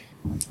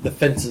 the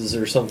fences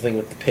or something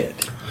with the pit.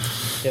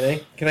 Can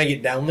I? Can I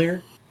get down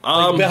there?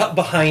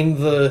 Behind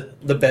the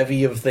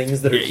bevy of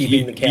things that are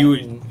keeping the cat.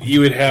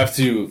 You would have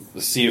to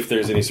see if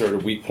there's any sort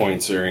of weak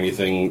points or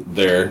anything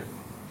there.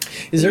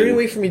 Is there any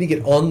way for me to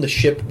get on the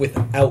ship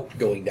without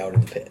going down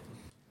in the pit?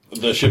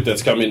 The ship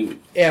that's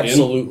coming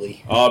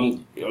Absolutely.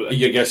 in? I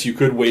guess you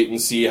could wait and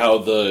see how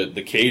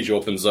the cage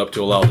opens up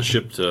to allow the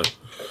ship to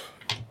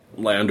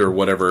land or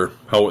whatever.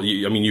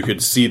 You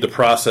could see the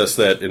process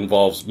that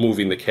involves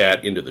moving the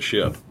cat into the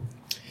ship.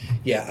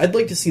 Yeah, I'd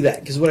like to see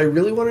that, because what I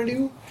really want to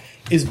do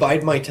is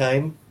bide my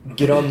time,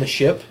 get on the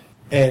ship,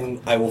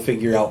 and I will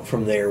figure out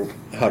from there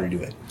how to do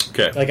it.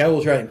 Okay. I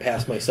will try and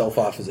pass myself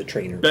off as a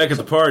trainer. Back at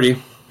the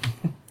party,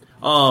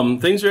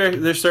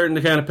 they're starting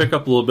to kind of pick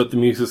up a little bit. The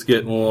music's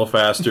getting a little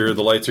faster.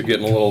 The lights are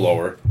getting a little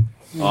lower.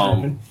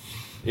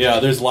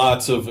 There's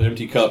lots of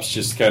empty cups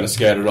just kind of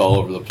scattered all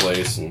over the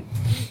place, and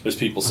there's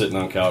people sitting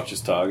on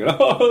couches talking.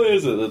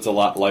 It's a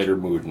lot lighter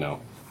mood now.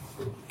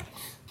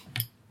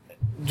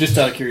 Just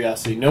out of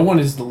curiosity, no one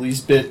is the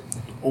least bit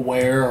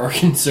aware or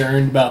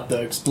concerned about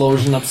the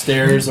explosion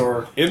upstairs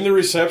or... In the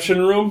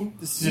reception room,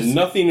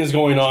 nothing is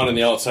going on in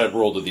the outside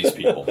world of these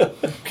people.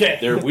 Okay.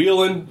 They're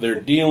wheeling, they're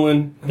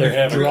dealing, they're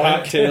having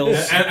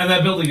cocktails. And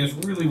that building is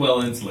really well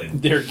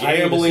insulated. They're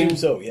gambling.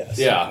 So, yes.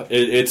 Yeah,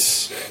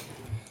 it's...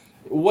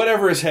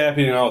 Whatever is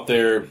happening out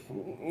there,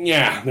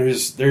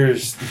 there's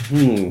There's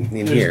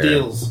here.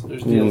 deals.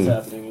 There's deals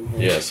happening in here.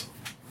 Yes.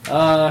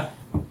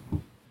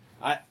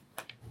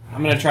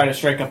 I'm going to try to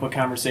strike up a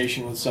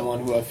conversation with someone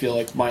who I feel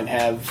like might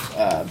have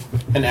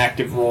an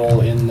active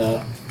role in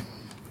the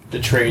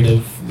trade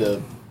of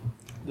the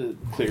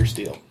clear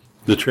steel.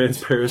 The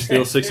transparent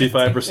steel,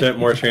 65%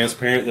 more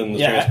transparent than the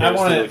transparent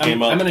steel that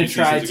came out. I'm going to 2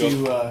 try seasons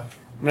ago. to.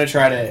 I'm going to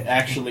try to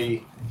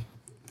actually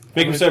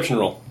Make a perception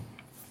roll.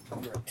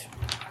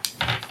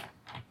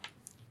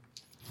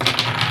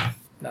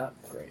 Not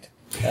great.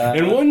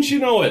 And wouldn't you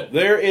know it,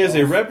 there is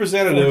a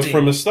representative 14.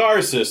 from a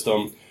star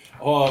system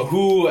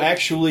who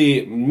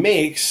actually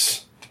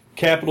makes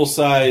capital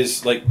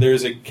size,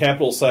 there's a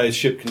capital size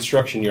ship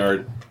construction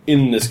yard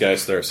in this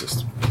guy's star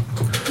system.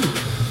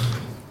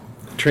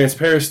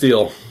 Transparent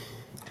steel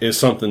is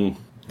something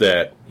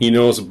that he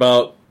knows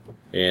about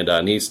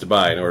and needs to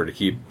buy in order to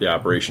keep the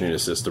operation in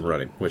his system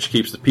running, which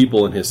keeps the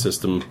people in his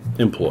system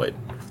employed,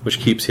 which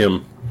keeps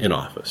him in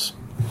office.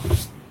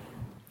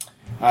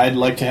 I'd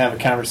like to have a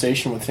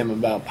conversation with him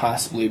about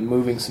possibly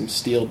moving some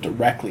steel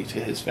directly to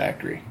his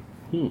factory.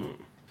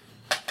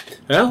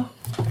 Well,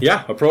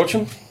 yeah, approach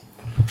him.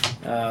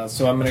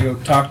 So I'm going to go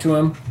talk to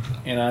him,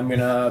 and I'm going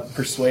to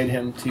persuade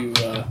him to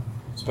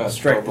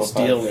strike the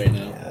steel right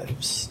now. Yeah, I'm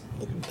just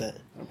looking at that.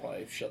 I'll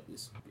probably shut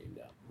this game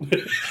down.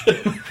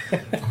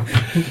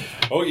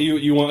 Oh,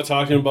 you want to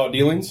talk to him about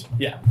dealings?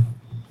 Yeah.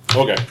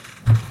 Okay.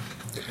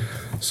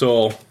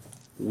 So,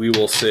 we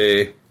will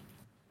say,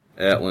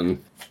 Atlan,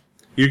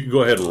 you can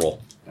go ahead and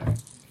roll.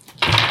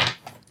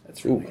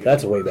 That's really good.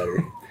 That's way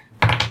better.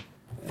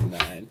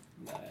 9,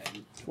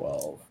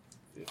 12,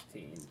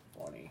 15,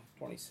 20,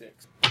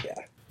 26. Yeah.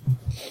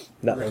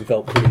 That one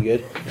felt pretty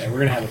good. Yeah, we're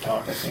going to have a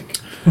talk, I think.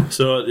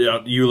 So,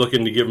 you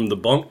looking to give him the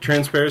bunk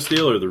transparent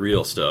steel or the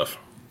real stuff?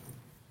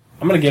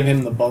 I'm going to give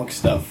him the bunk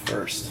stuff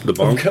first. The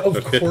bunk? Of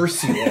Okay.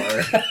 course you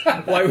are.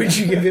 Why would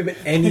you give him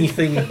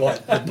anything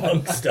but the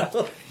bunk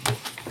stuff?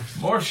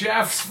 More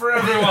shafts for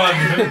everyone.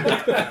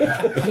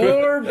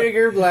 More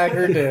bigger,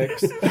 blacker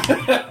dicks.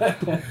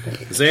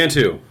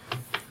 Xantu,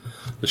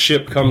 the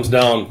ship comes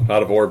down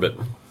out of orbit.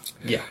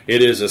 Yeah.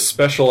 It is a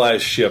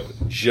specialized ship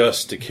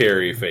just to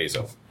carry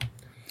Phaso.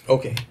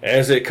 Okay.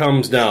 As it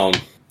comes down,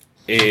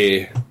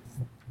 a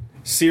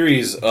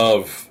series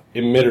of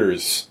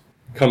emitters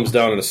comes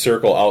down in a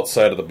circle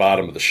outside of the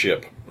bottom of the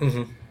ship,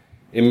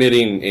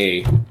 emitting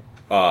a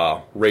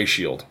ray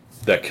shield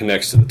that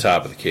connects to the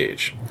top of the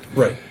cage.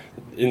 Right.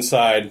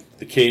 Inside,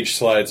 the cage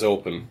slides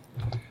open.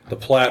 The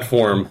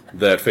platform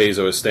that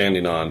Phaso is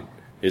standing on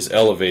is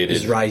elevated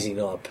Is rising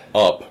up.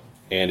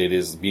 and it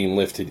is being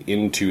lifted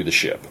into the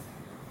ship.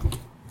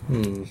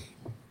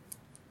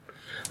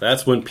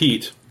 That's when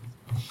Pete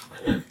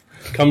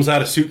comes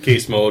out of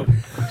suitcase mode.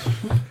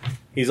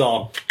 He's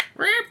all...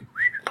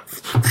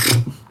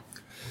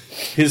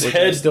 His I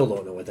head still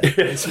don't know what that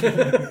is.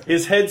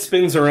 His head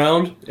spins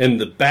around, and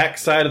the back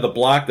side of the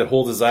block that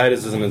holds his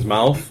eyes is in his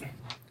mouth.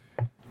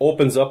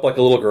 Opens up like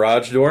a little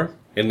garage door,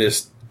 and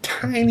this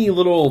tiny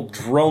little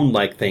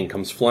drone-like thing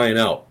comes flying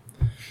out.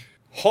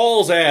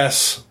 Hauls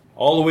ass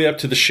all the way up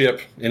to the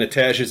ship and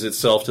attaches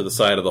itself to the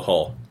side of the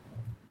hull.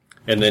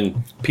 And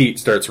then Pete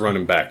starts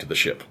running back to the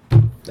ship.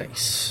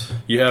 Nice.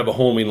 You have a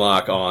homing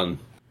lock on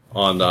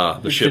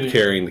the ship kitty.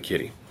 carrying the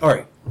kitty. All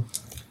right.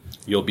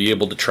 You'll be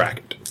able to track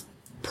it.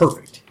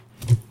 Perfect.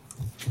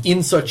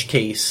 In such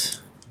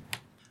case,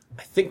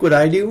 I think what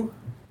I do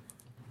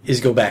is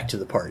go back to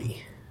the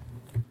party.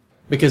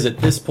 Because at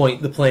this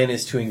point, the plan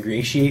is to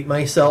ingratiate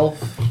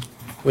myself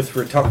with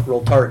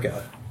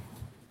Rotarka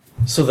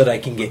so that I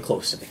can get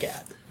close to the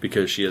cat.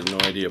 Because she has no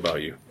idea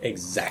about you.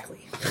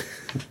 Exactly.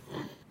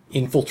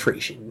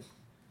 Infiltration.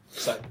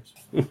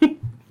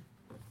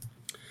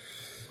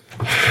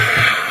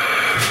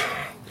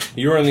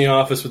 You're in the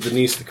office with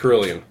Denise the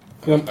Carillion.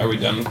 Are we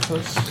done with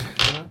this?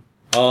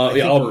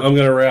 Yeah, I'm going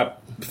to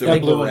wrap.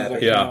 blue one's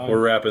one's Yeah, we're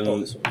wrapping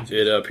this one's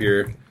it up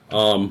here.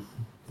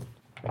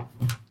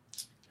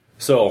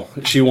 So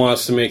she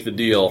wants to make the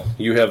deal.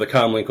 You have the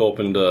comlink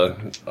open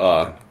to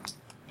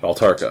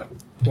Altarka.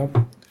 Yep.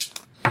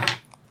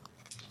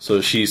 So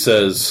she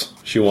says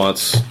she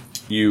wants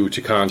you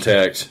to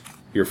contact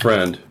your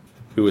friend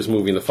who is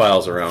moving the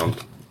files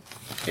around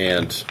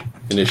and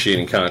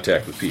initiating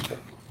contact with people.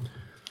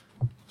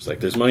 It's like,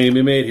 there's money to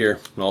be made here,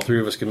 and all three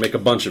of us can make a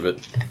bunch of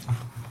it.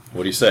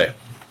 What do you say?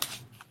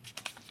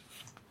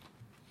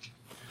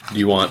 Do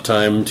you want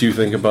time to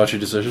think about your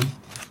decision?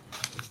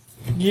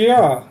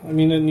 Yeah, I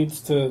mean, it needs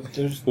to.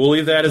 There's. We'll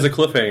leave that as a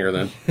cliffhanger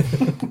then.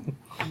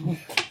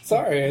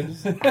 Sorry,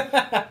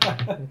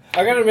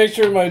 I gotta make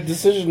sure my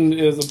decision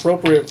is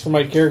appropriate for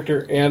my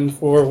character and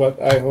for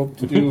what I hope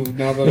to do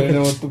now that I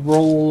know what the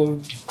role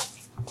of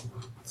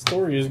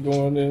story is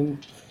going in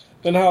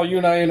and how you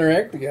and I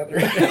interact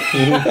together.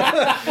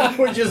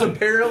 Which is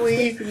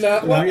apparently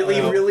Not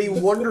really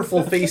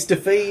wonderful face to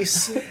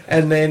face,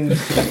 and then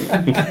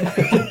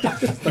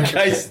You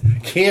guys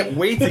can't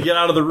wait to get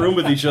out of the room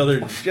with each other.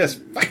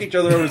 Just fuck each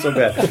other over so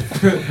bad.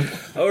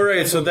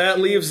 Alright, so that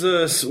leaves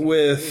us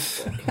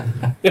with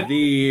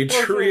the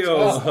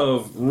trio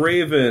of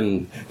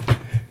Raven, It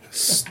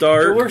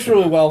Stark, works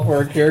really well for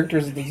our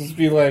characters to just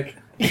be like,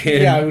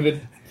 yeah, I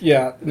would.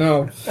 Yeah,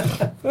 no,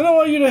 I don't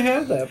want you to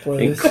have that and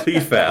place.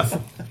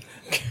 Cleafath.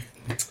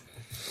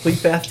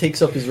 Cleafath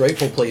takes up his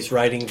rightful place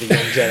riding the young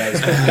Jedi's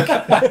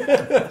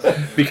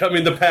back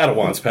Becoming the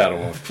Padawan's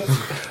Padawan.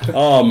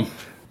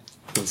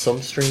 in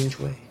some strange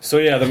way. So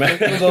yeah, the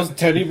With those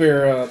teddy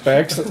bear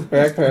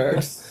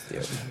backpacks.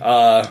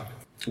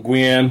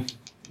 Gwian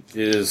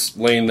is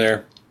laying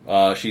there.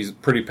 She's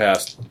pretty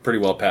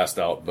well passed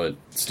out, but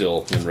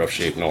still in rough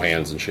shape, no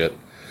hands and shit.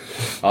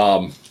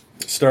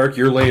 Stark,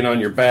 you're laying on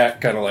your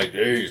back, kind of like,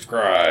 Jesus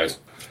Christ,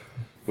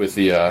 with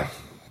the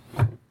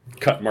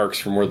cut marks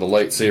from where the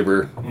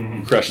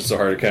lightsaber crushes so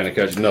hard it kind of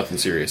cuts. Nothing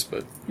serious,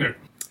 but... Yeah.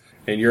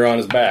 And you're on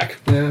his back.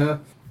 Yeah.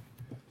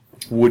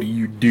 What do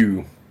you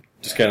do?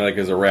 Just kind of like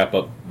as a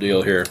wrap-up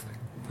deal here.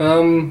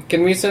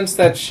 Can we sense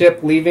that ship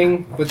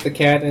leaving with the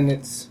cat in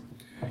its...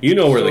 You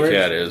know where the storage?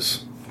 cat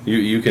is.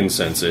 You can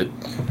sense it.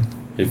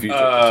 If you took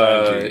the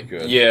time to, you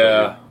could.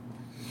 Yeah.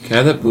 Can I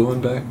have that blue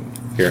one back?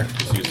 Here,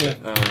 just use it.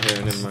 Oh,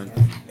 here, never mind.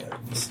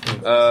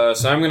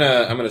 So I'm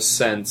gonna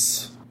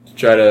sense to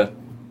try to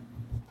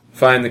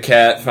find the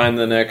cat, find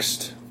the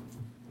next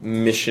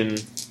mission.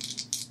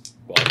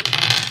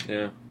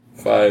 Yeah,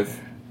 5.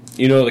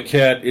 You know the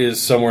cat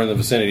is somewhere in the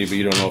vicinity, but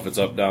you don't know if it's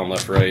up, down,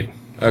 left, right.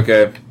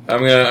 Okay, I'm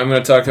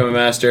gonna talk to my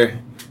master.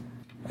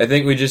 I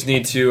think we just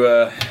need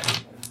to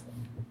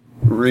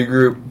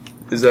regroup.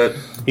 Is that?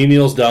 He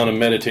kneels down and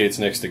meditates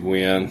next to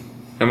Gwian.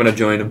 I'm gonna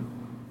join him.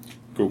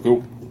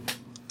 Cool.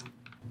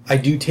 I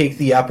do take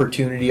the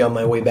opportunity on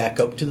my way back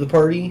up to the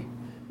party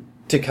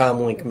to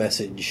comlink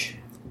message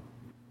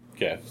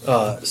Okay.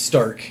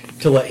 Stark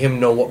to let him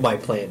know what my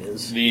plan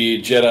is.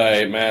 The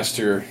Jedi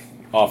Master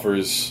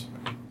offers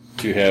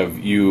to have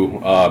you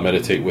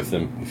meditate with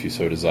them if you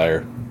so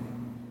desire.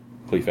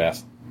 Plea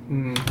fast.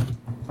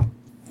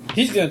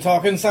 He's gonna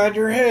talk inside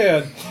your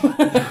head.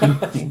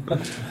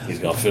 He's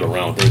gonna fiddle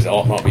around with things that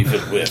ought not be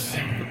fiddled with,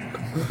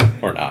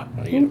 or not.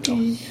 You don't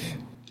know.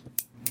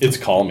 It's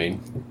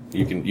calming.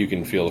 You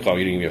can feel the calm.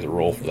 You don't even have to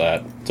roll for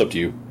that. It's up to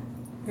you.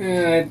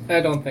 I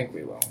don't think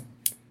we will.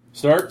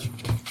 Start.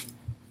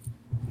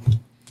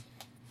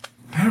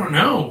 I don't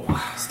know.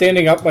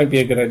 Standing up might be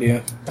a good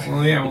idea.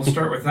 Well, yeah, we'll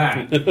start with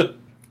that.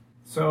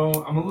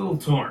 So, I'm a little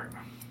torn.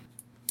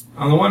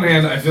 On the one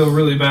hand, I feel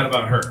really bad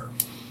about her.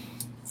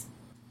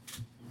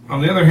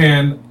 On the other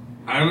hand,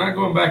 I'm not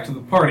going back to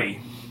the party.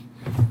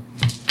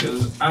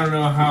 Because I don't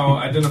know how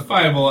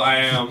identifiable I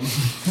am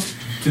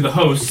to the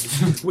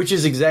host. Which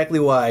is exactly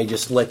why I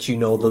just let you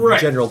know the Right.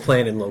 general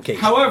plan and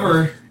location.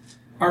 However,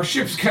 our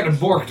ship's kind of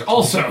borked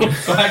also,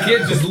 so I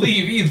can't just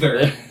leave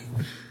either.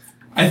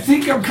 I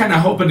think I'm kind of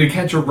hoping to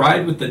catch a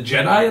ride with the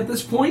Jedi at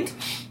this point.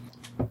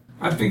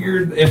 I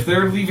figured if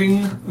they're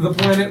leaving the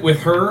planet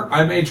with her,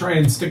 I may try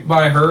and stick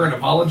by her and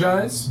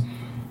apologize.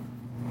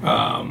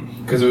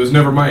 Because it was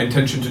never my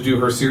intention to do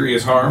her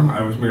serious harm.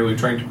 I was merely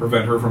trying to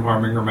prevent her from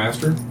harming her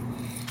master.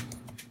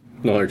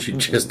 No, aren't you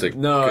just a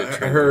No, good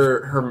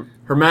trainer?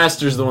 her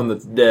master's the one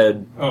that's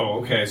dead.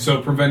 Oh, okay.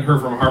 So prevent her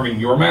from harming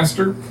your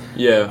master?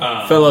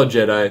 Yeah, fellow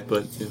Jedi,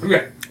 but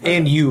Okay.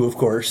 And you, of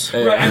course.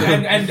 Right,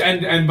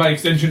 and by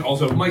extension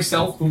also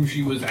myself, whom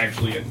she was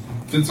actually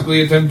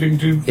physically attempting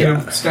to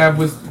stab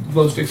with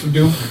glow sticks of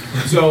doom.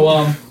 So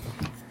I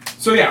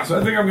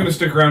think I'm going to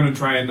stick around and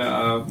try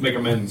and make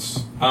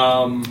amends.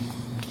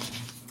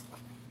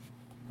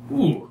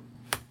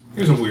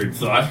 Here's a weird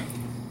thought.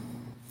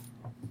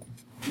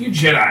 You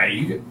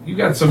Jedi, you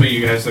got some of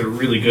you guys that are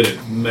really good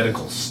at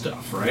medical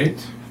stuff, right?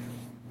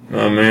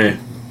 oh man,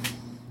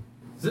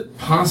 Is it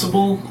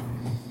possible?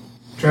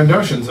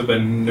 Trandoshans have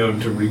been known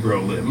to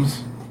regrow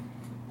limbs.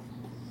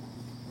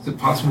 Is it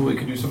possible we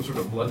could do some sort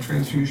of blood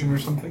transfusion or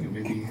something? And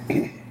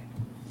maybe.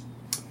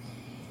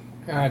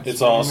 God, It's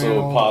Spider-Man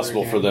also all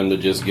possible over for again. them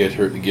to just get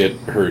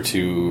her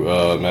to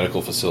a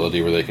medical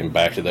facility where they can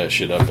back to that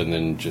shit up and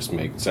then just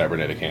make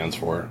cybernetic hands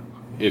for her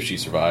if she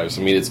survives.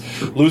 I mean,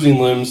 it's losing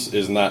limbs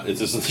is not. It's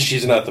just,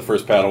 she's not the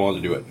first Padawan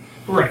to do it.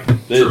 Right.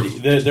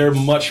 They're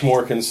much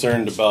more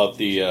concerned about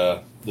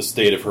the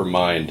state of her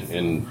mind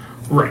and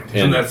Right.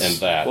 and that's.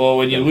 that. well,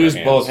 when you than her lose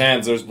hands. both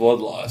hands, there's blood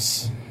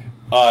loss.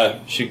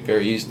 She could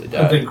very easily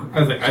die. I think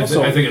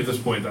at this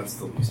point that's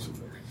the least of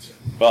their concern.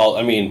 Well,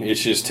 I mean, it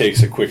just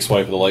takes a quick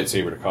swipe of the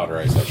lightsaber to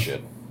cauterize that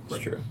shit.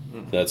 That's true.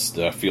 That's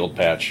the field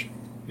patch.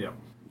 Yep.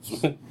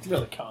 It's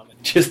really common.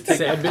 Just take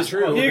Sad but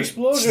true. The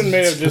explosion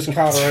may have just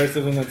cauterized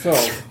it in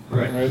itself.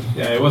 Right.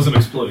 Yeah, it wasn't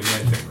exploding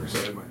lightsaber, so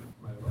it might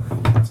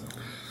have. So.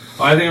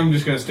 Well, I think I'm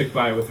just going to stick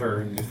by with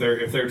her, and if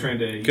they're trying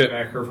to get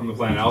back her from the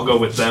planet, I'll go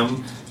with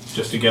them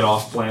just to get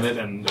off planet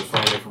and as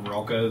far away from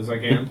Ralka as I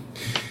can.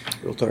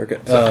 Real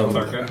target.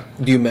 Ralka.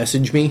 Do you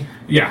message me?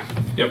 Yeah.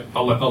 Yep.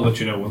 I'll let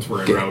you know once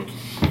we're en route.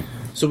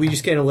 So we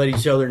just kind of let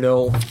each other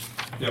know.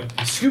 Yep.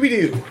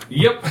 Scooby-Doo!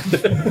 Yep.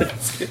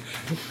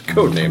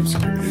 code names.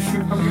 I'm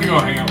gonna go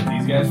hang out with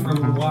these guys for a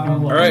little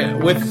while. All right,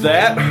 with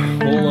that,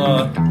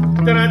 we'll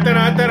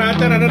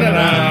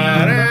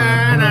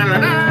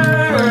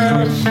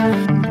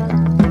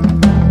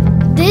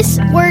This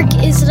work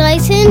is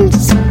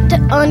licensed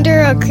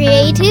under a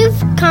Creative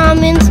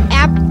Commons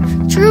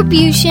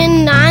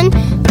Attribution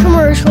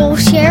Non-Commercial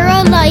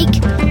Share-alike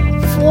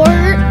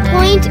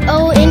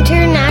 4.0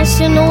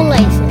 International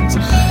License.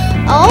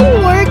 All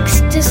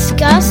works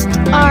discussed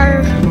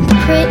are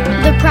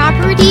the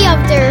property of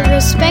their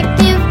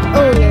respective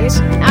owners.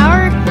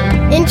 Our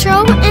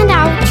intro and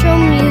outro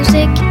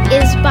music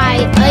is by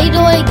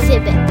Idol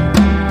Exhibit.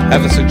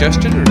 Have a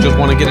suggestion or just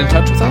want to get in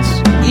touch with us?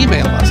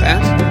 Email us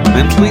at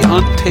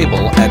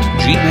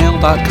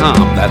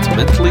mentallyuntable@gmail.com. That's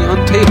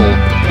mentallyuntable,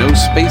 no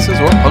spaces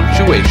or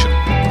punctuation.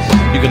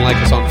 You can like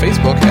us on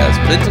Facebook as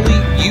Mentally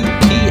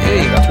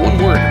UTA. That's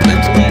one word,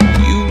 Mentally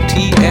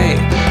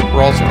UTA.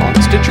 We're also on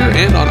Stitcher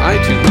and on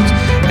iTunes.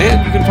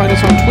 And you can find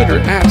us on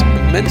Twitter at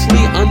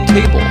Mentally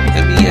Untable,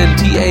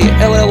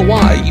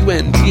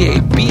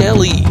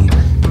 MENTALLYUNTABLE.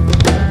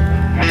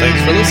 Thanks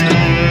for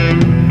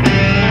listening.